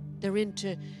 They're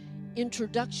into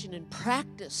introduction and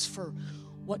practice for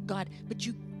what God, but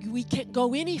we can't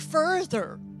go any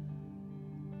further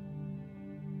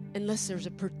unless there's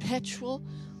a perpetual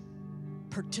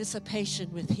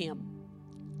participation with him.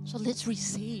 So let's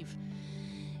receive.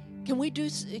 Can we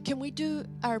do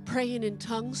our praying in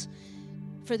tongues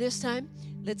for this time?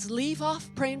 Let's leave off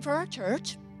praying for our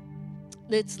church.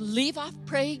 Let's leave off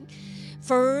praying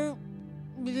for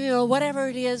whatever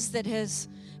it is that has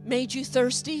made you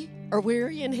thirsty or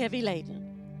weary and heavy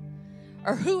laden,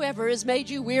 or whoever has made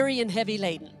you weary and heavy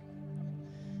laden.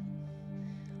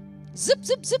 Zip,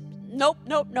 zip, zip. Nope.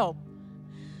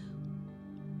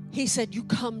 He said, you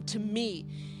come to me.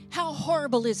 How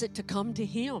horrible is it to come to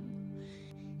him?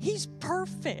 He's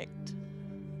perfect.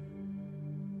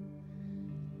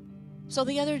 So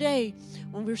the other day,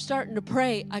 when we were starting to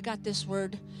pray, I got this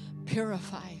word,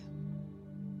 purify.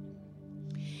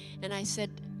 And I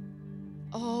said,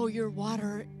 oh, your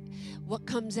water, what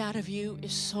comes out of you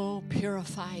is so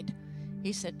purified.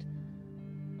 He said,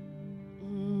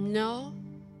 no,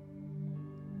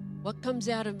 what comes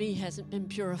out of me hasn't been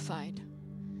purified.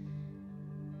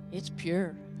 It's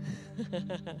pure.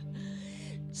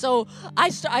 So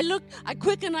I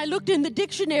looked in the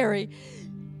dictionary.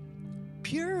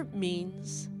 Pure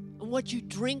means what you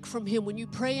drink from him when you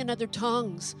pray in other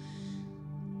tongues.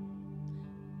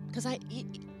 Because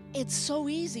it's so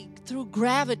easy through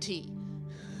gravity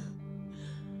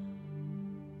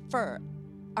for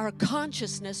our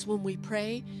consciousness when we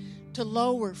pray to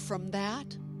lower from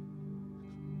that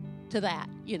to that,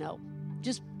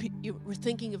 just we're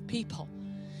thinking of people.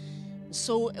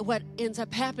 So what ends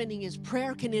up happening is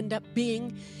prayer can end up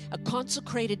being a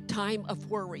consecrated time of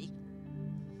worry.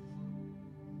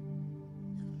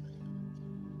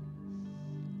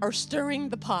 Or stirring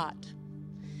the pot.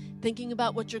 Thinking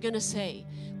about what you're going to say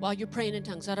while you're praying in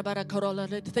tongues.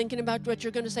 Thinking about what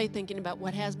you're going to say, thinking about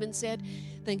what has been said,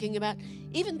 thinking about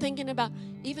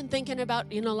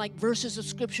like verses of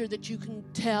scripture that you can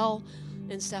tell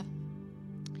and stuff.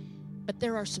 But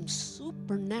there are some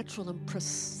supernatural and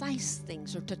precise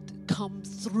things to come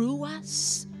through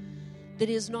us that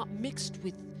is not mixed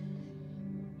with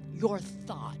your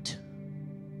thought.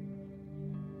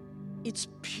 It's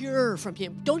pure from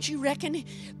him. Don't you reckon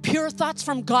pure thoughts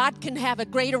from God can have a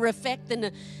greater effect than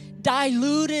a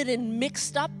diluted and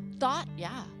mixed up thought?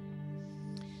 Yeah.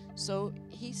 So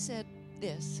he said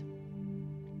this,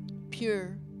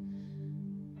 pure.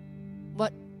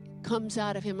 What comes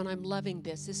out of him, and I'm loving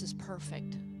this. This is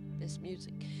perfect, this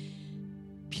music.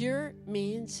 Pure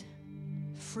means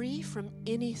free from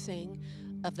anything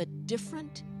of a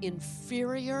different,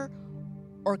 inferior,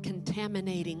 or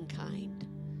contaminating kind.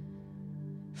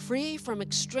 Free from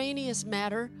extraneous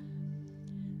matter.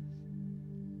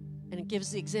 And it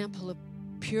gives the example of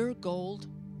pure gold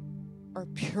or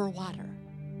pure water.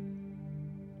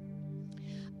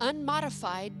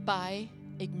 Unmodified by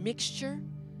a mixture,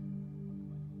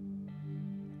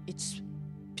 it's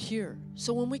pure.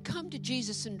 So when we come to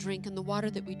Jesus and drink, and the water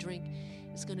that we drink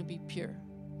is going to be pure.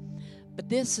 But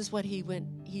this is what he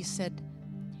said,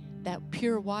 that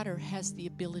pure water has the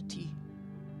ability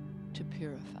to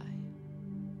purify.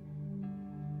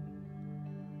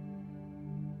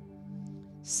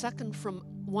 Sucking from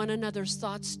one another's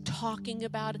thoughts, talking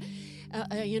about,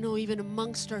 even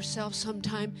amongst ourselves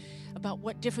sometime about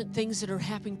what different things that are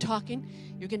happening, talking,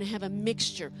 you're going to have a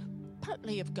mixture,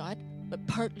 partly of God, but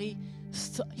partly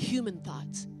human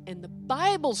thoughts. And the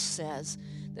Bible says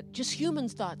that just human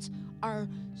thoughts are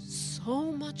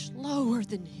so much lower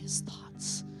than his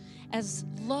thoughts, as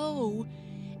low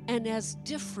and as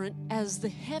different as the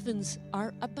heavens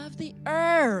are above the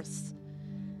earth.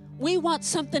 We want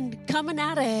something coming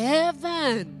out of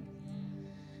heaven.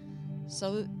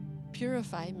 So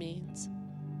purify means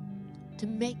to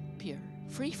make pure,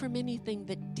 free from anything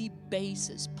that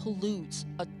debases, pollutes,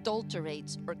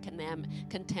 adulterates, or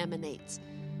contaminates.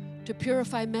 To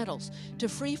purify metals, to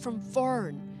free from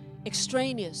foreign,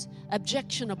 extraneous,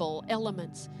 objectionable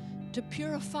elements. To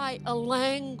purify a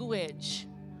language.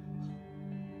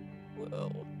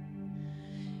 Whoa.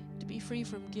 To be free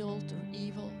from guilt or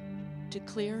evil. To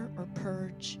clear or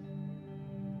purge.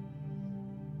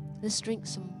 Let's drink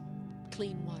some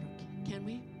clean water, can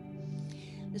we?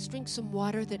 Let's drink some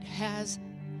water that has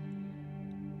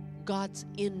God's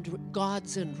end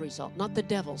result, not the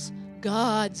devil's,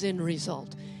 God's end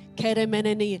result.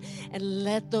 And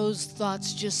let those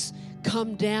thoughts just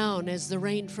come down as the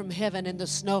rain from heaven and the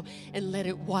snow, and let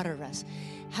it water us.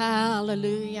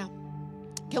 Hallelujah.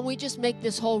 Can we just make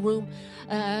this whole room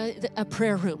a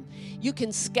prayer room? You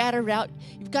can scatter out.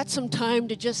 You've got some time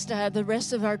to just, the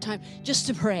rest of our time, just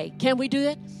to pray. Can we do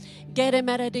it?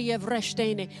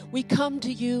 We come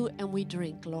to you and we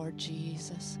drink, Lord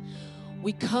Jesus.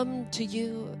 We come to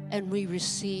you and we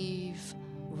receive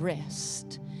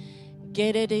rest.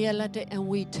 And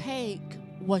we take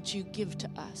what you give to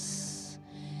us.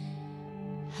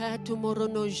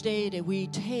 We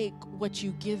take what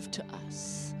you give to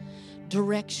us.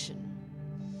 Direction.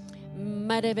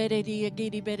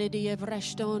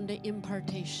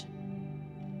 Impartation.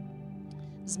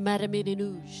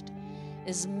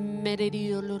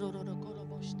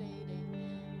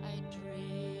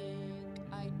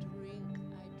 I drink.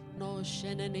 No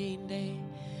shenaninde.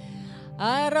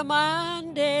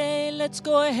 Aramande, let's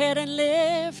go ahead and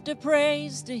lift a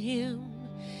praise to him.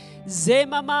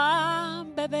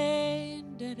 Zemamam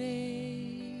bebendere.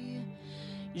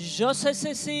 Jose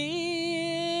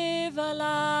sesi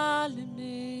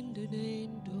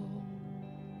valalinendo.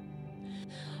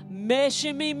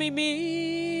 Meshimi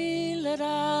mimi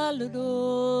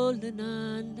leraldo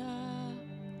lenanda.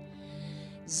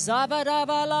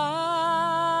 Zavadavala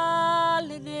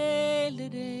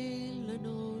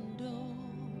lenelenondo.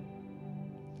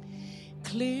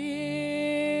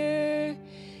 Clear,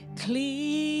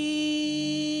 clean,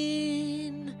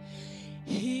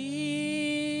 healed,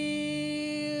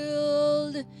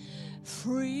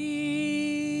 free.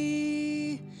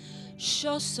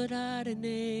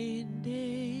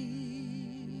 Shosaranende.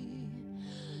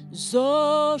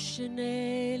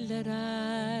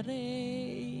 Zoshanelarare.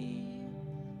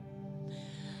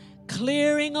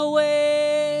 Clearing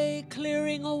away,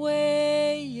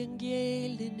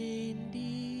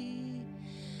 Yangelinendi.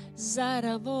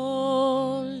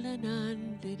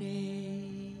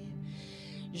 Zaravolanandide.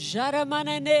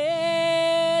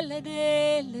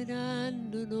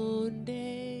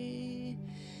 Jaramananelelanandunonde.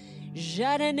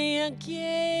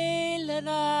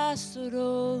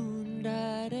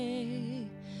 Jaraniankielanasurundare.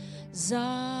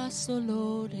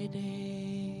 Zasolodede.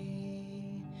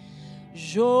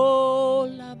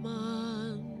 Jolamandere.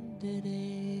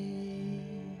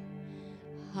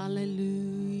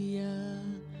 Hallelujah.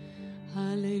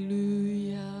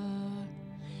 Hallelujah.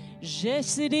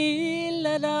 Jesidi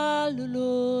la la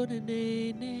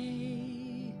lulonene.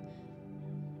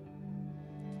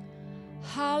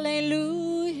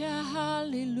 Hallelujah.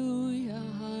 Hallelujah.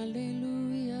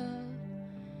 Hallelujah.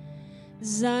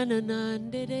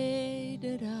 Zananandere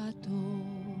derato.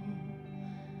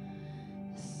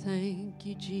 Thank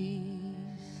you,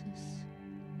 Jesus.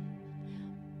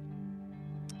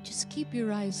 Just keep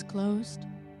your eyes closed.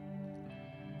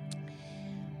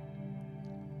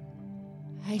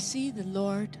 I see the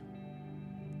Lord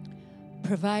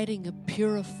providing a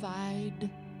pure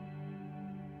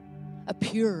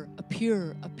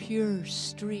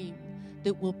stream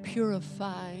that will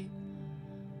purify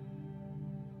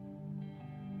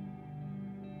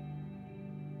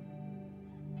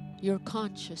your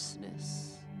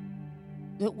consciousness.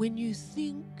 That when you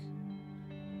think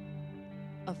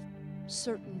of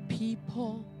certain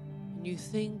people, and you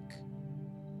think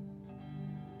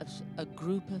of a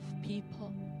group of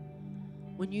people,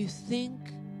 when you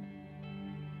think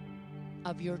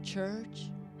of your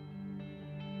church,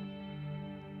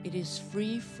 it is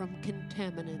free from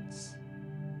contaminants,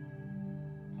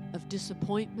 of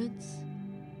disappointments,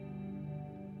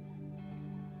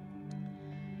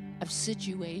 of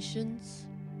situations,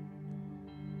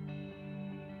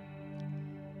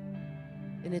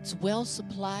 and it's well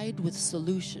supplied with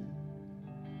solution.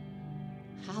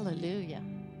 Hallelujah.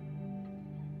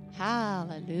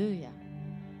 Hallelujah.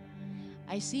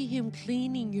 I see him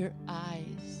cleaning your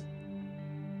eyes.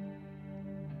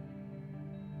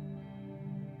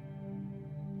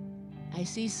 I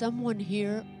see someone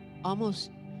here almost,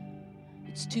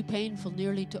 it's too painful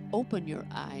nearly to open your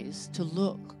eyes to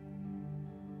look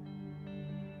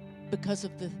because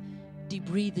of the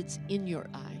debris that's in your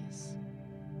eyes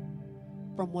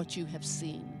from what you have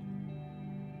seen.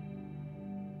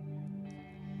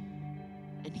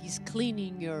 And he's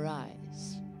cleaning your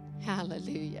eyes.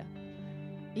 Hallelujah.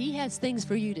 He has things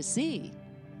for you to see.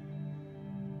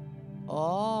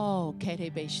 Oh,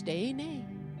 kerebeshtene.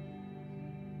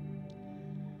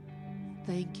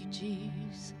 Thank you,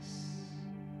 Jesus.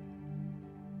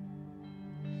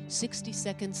 60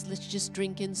 seconds. Let's just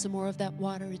drink in some more of that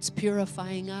water. It's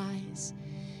purifying eyes.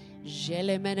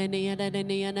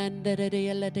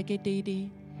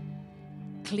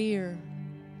 Clear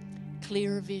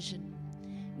vision.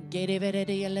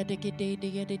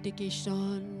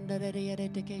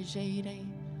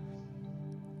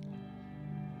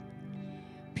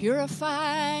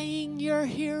 Purifying your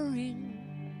hearing.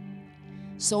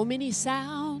 So many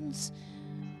sounds,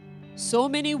 so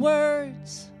many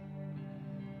words,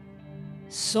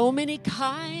 so many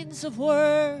kinds of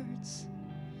words.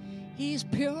 He's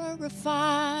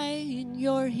purifying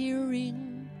your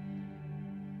hearing.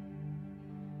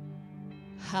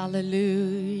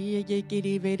 Hallelujah.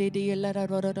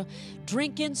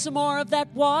 Drink in some more of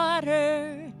that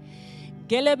water.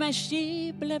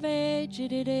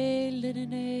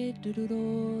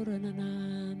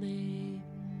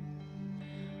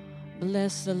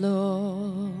 Bless the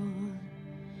Lord.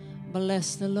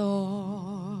 Bless the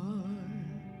Lord.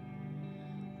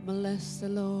 Bless the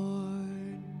Lord.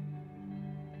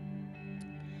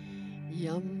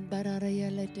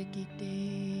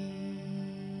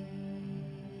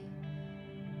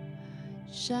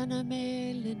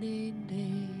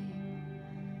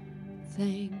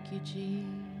 Thank you,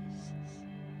 Jesus.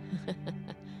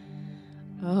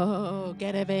 Oh,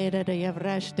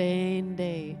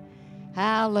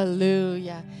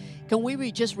 hallelujah. Can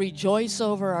we just rejoice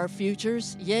over our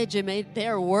futures? Yeah, Jimmy,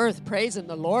 they're worth praising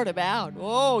the Lord about.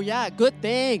 Oh, yeah, good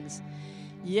things.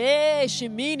 Yeah,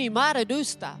 Shimini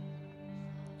Maradusta.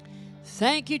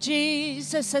 Thank you,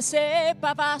 Jesus.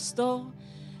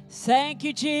 Thank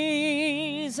you,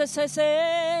 Jesus.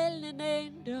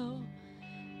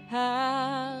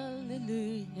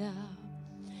 Hallelujah.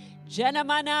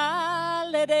 Janamana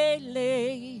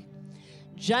ledele.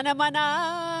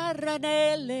 Janamana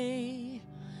ranele.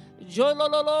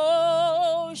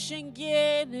 Jolololo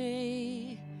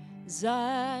shingene.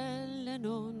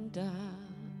 Zalanonda.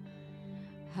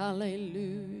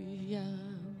 Hallelujah.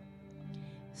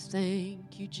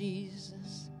 Thank you,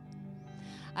 Jesus.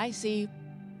 I see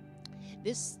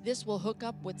this will hook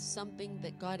up with something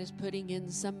that God is putting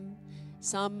in some.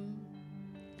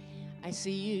 I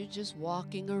see you just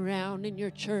walking around in your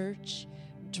church,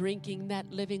 drinking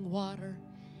that living water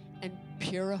and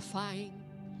purifying.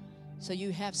 So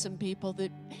you have some people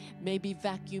that maybe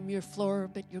vacuum your floor,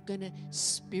 but you're going to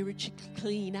spiritually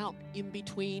clean out in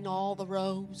between all the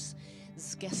rows.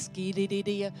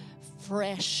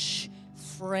 Fresh.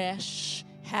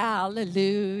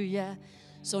 Hallelujah.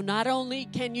 So not only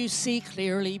can you see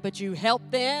clearly, but you help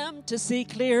them to see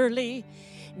clearly,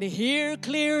 to hear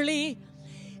clearly.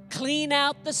 Clean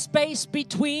out the space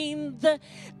between the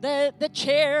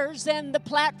chairs and the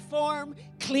platform.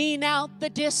 Clean out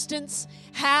the distance.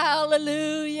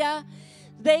 Hallelujah.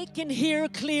 They can hear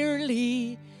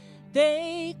clearly.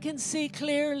 They can see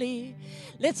clearly.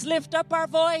 Let's lift up our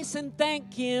voice and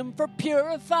thank Him for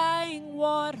purifying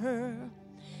water.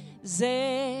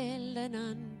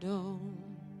 Zelenando.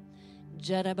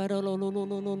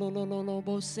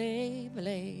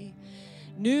 Jarabarololololololololobosevle.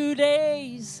 New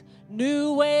days,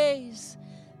 new ways.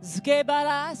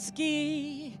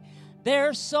 Zgebaraski.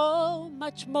 There's so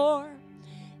much more.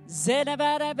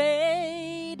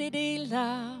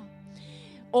 Zenavarabedidila.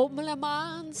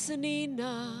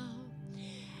 Omlamansanina.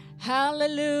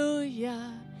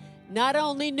 Hallelujah. Not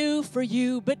only new for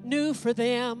you, but new for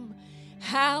them.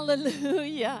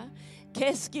 Hallelujah.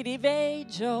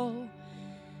 Keskirivejo.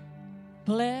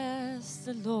 Bless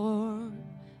the Lord.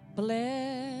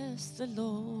 Bless the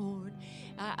Lord.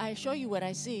 I show you what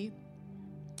I see.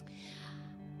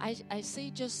 I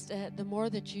see just the more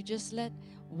that you just let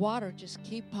water just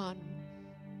keep on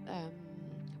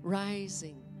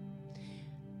rising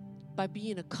by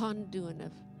being a conduit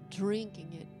of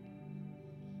drinking it,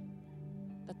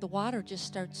 that the water just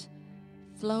starts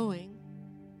flowing.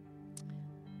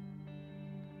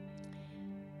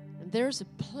 And there's a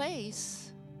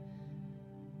place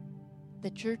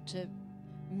that you're to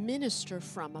minister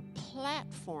from, a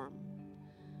platform,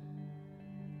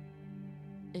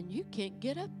 and you can't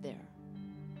get up there.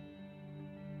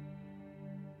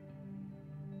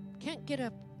 Can't get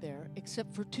up there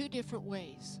except for two different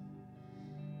ways.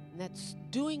 And that's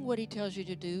doing what he tells you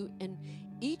to do, and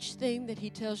each thing that he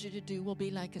tells you to do will be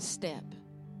like a step.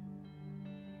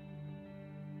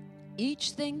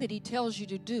 Each thing that he tells you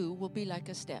to do will be like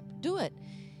a step. Do it,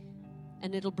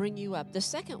 and it'll bring you up. The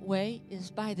second way is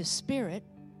by the Spirit,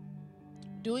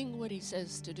 doing what he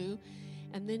says to do,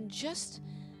 and then just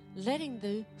letting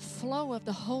the flow of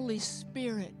the Holy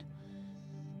Spirit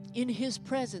in his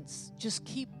presence just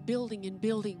keep building and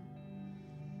building.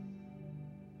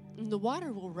 And the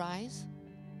water will rise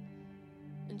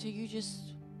until you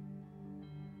just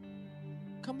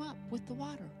come up with the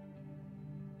water.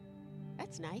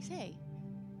 That's nice, hey?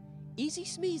 Easy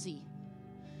smeezy.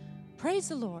 Praise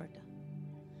the Lord.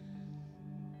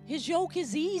 His yoke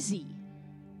is easy.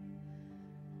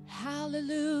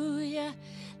 Hallelujah.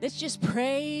 Let's just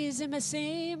praise him and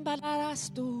sing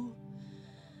balarastu.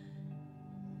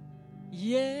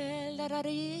 Ye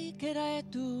larari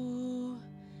keretu.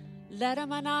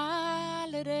 Laramana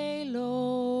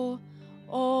lerelo.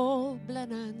 Oh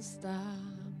blanansta.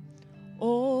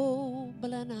 Oh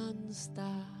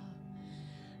blanansta.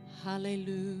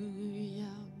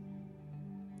 Hallelujah.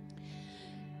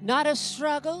 Not a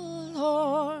struggle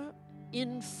or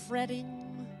in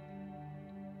fretting.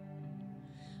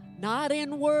 Not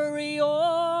in worry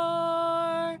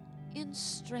or in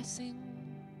stressing.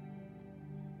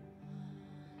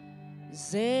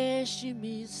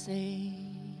 Zeshimise.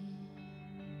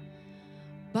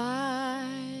 By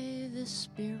the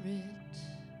Spirit.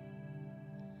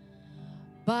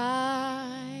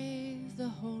 By the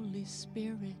Holy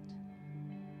Spirit.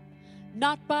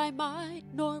 Not by might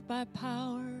nor by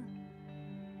power.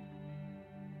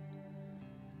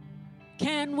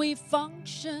 Can we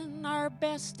function our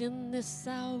best in this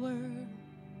hour?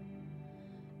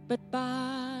 But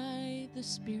by the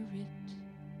Spirit,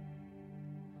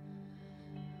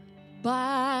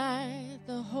 by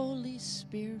the Holy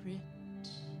Spirit.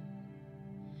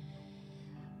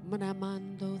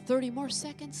 Manamando, 30 more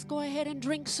seconds. Go ahead and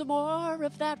drink some more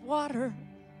of that water.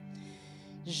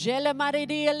 Jela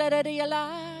maridia leradia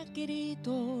la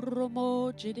kirito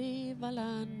romo jedi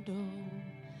valando.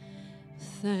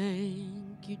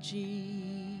 Thank you,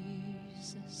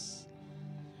 Jesus.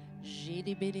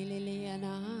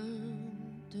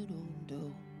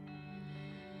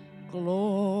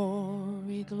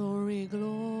 Glory, glory, glory,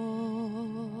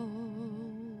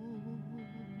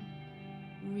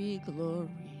 glory.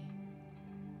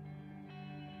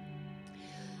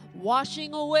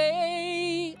 Washing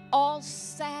away all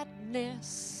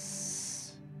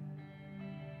sadness,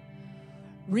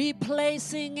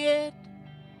 replacing it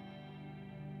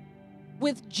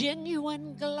with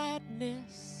genuine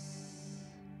gladness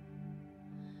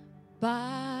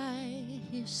by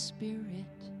his Spirit,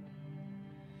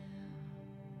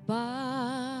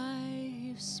 by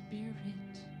his Spirit.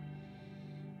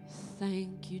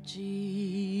 Thank you, Jesus.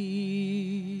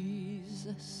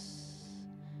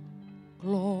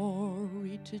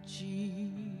 Glory to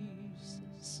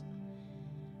Jesus.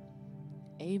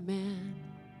 Amen.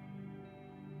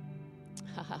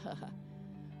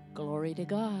 Glory to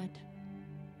God.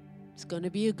 It's going to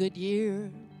be a good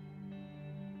year.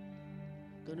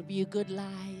 Going to be a good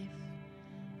life.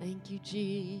 Thank you,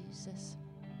 Jesus.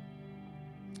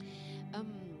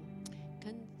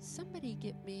 Can somebody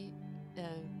get me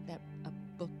that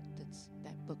book that's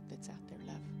out there,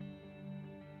 love?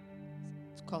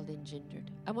 It's called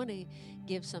Engendered. I want to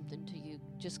give something to you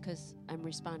just because I'm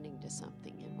responding to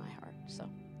something in my heart. So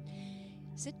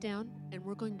sit down, and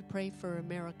we're going to pray for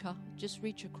America. Just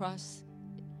reach across.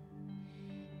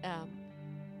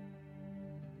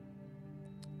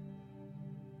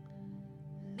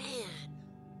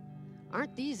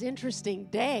 Aren't these interesting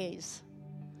days?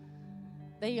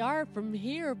 They are from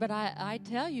here, but I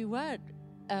tell you what,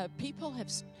 people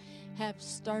have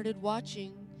started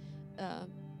watching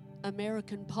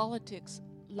American politics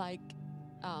like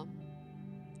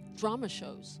drama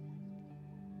shows.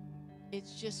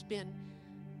 It's just been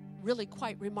really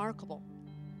quite remarkable,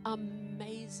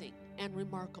 amazing and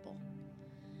remarkable.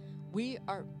 We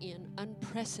are in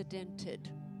unprecedented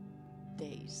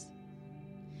days.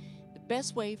 The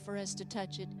best way for us to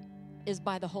touch it is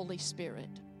by the Holy Spirit.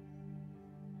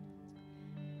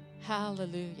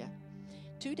 Hallelujah.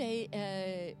 Today,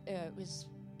 it was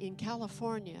in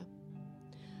California.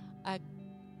 I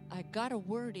got a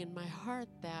word in my heart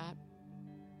that,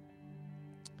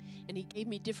 and he gave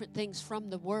me different things from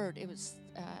the word. It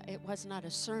was not a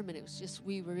sermon. It was just,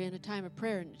 we were in a time of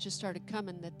prayer, and it just started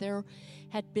coming that there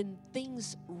had been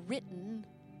things written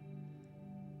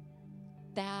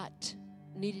that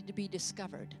needed to be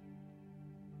discovered.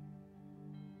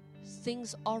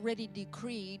 Things already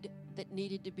decreed that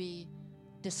needed to be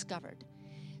discovered.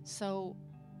 So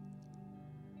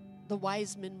the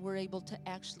wise men were able to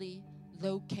actually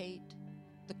locate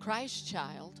the Christ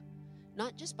child,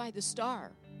 not just by the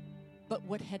star, but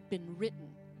what had been written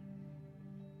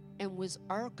and was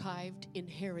archived in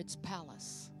Herod's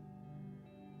palace.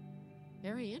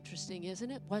 Very interesting,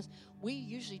 isn't it? We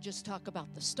usually just talk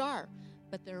about the star,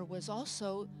 but there was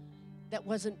also, that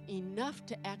wasn't enough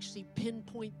to actually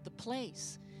pinpoint the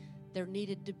place. There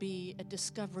needed to be a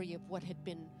discovery of what had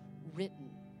been written.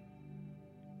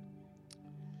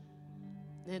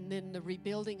 And then the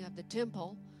rebuilding of the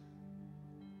temple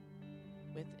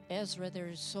with Ezra,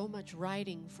 there's so much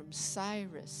writing from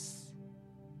Cyrus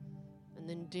and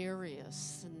then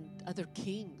Darius and other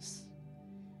kings.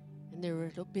 And there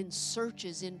had been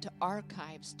searches into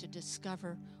archives to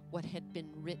discover what had been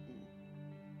written.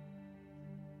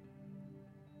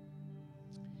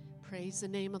 Praise the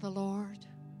name of the Lord.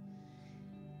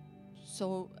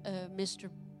 So Mr.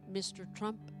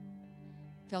 Trump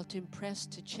felt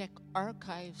impressed to check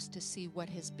archives to see what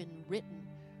has been written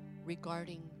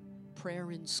regarding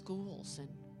prayer in schools, and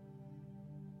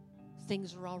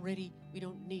things are already, we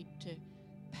don't need to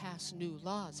pass new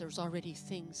laws. There's already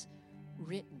things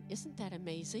written. Isn't that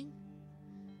amazing?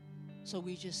 So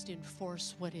we just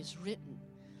enforce what is written.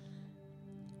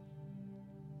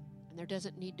 And there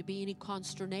doesn't need to be any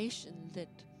consternation that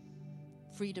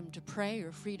freedom to pray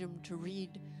or freedom to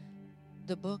read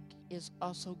the book is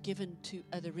also given to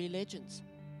other religions.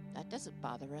 That doesn't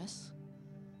bother us.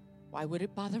 Why would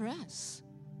it bother us?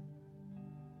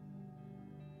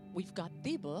 We've got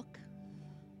the book,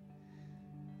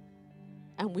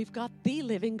 and we've got the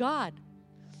living God.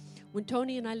 When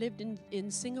Tony and I lived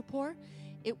in Singapore,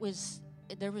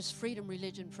 there was freedom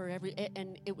religion for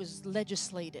and it was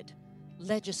legislated.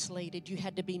 You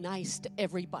had to be nice to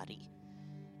everybody,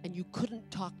 and you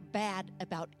couldn't talk bad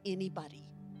about anybody.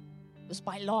 It was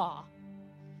by law.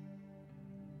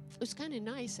 It was kind of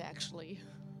nice, actually.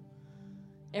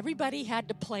 Everybody had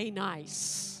to play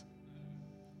nice.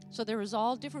 So there was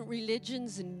all different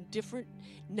religions and different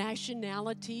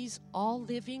nationalities all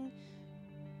living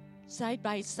side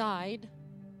by side.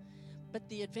 But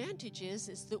the advantage is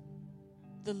that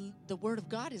the Word of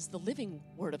God is the living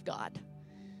Word of God.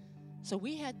 So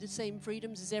we had the same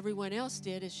freedoms as everyone else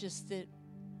did. It's just that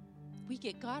we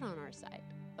get God on our side.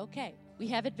 Okay, we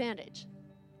have advantage.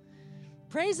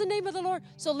 Praise the name of the Lord.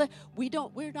 So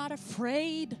we're not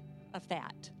afraid of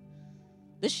that.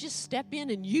 Let's just step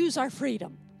in and use our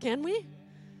freedom. Can we?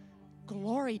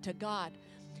 Glory to God.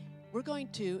 We're going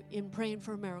to, in praying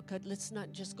for America, let's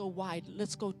not just go wide.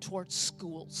 Let's go towards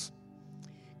schools.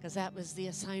 Because that was the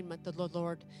assignment that the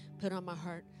Lord put on my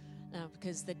heart.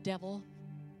 Because the devil,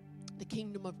 the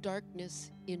kingdom of darkness,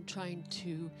 in trying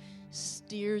to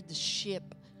steer the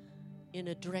ship in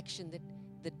a direction that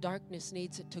the darkness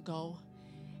needs it to go,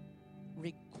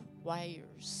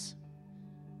 requires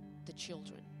the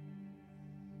children.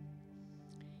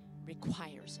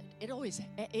 Requires it. It always,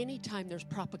 anytime there's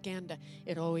propaganda,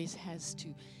 it always has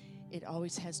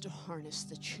to harness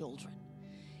the children.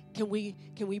 Can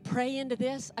we pray into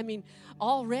this? I mean,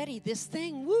 already this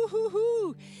thing,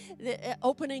 woo-hoo-hoo,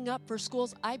 opening up for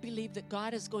schools. I believe that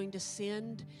God is going to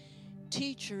send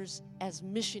teachers as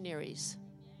missionaries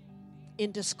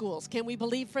into schools. Can we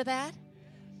believe for that?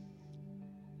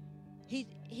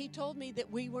 He told me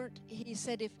that we weren't, he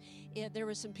said if there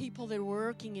were some people that were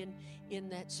working in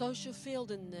that social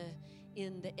field,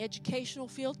 in the educational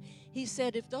field, he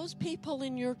said if those people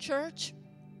in your church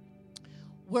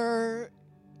were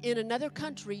in another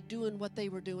country doing what they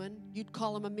were doing, you'd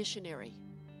call them a missionary.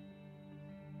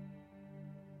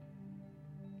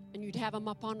 and you'd have them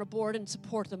up on the board and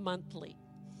support them monthly.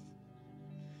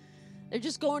 They're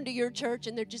just going to your church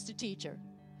and they're just a teacher.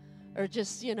 Or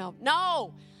just,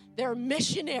 no, they're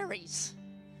missionaries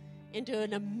into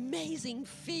an amazing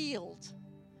field.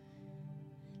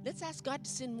 Let's ask God to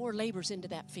send more laborers into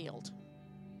that field.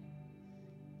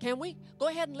 Can we? Go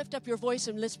ahead and lift up your voice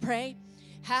and let's pray.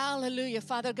 Hallelujah.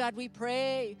 Father God, we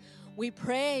pray. We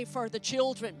pray for the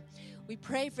children. We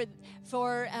pray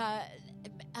for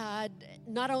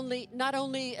not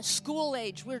only school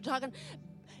age. We're talking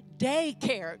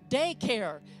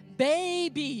daycare,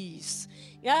 babies.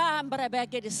 Yeah, but I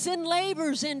bet to send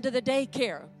laborers into the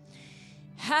daycare.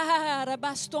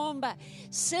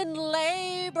 Send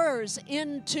laborers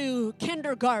into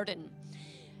kindergarten.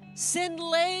 Send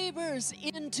laborers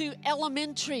into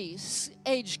elementary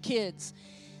age kids.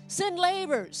 Send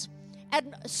laborers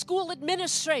at school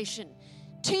administration,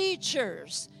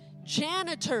 teachers,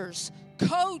 janitors,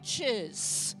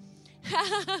 coaches.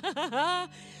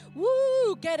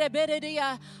 Woo,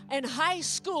 and high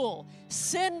school.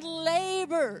 Send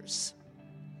laborers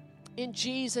in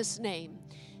Jesus' name.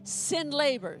 Send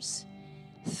laborers.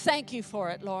 Thank you for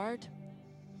it, Lord.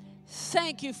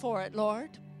 Thank you for it,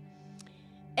 Lord.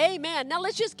 Amen. Now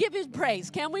let's just give him praise,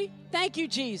 can we? Thank you,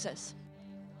 Jesus.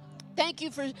 Thank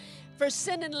you for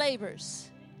sending laborers.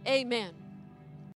 Amen.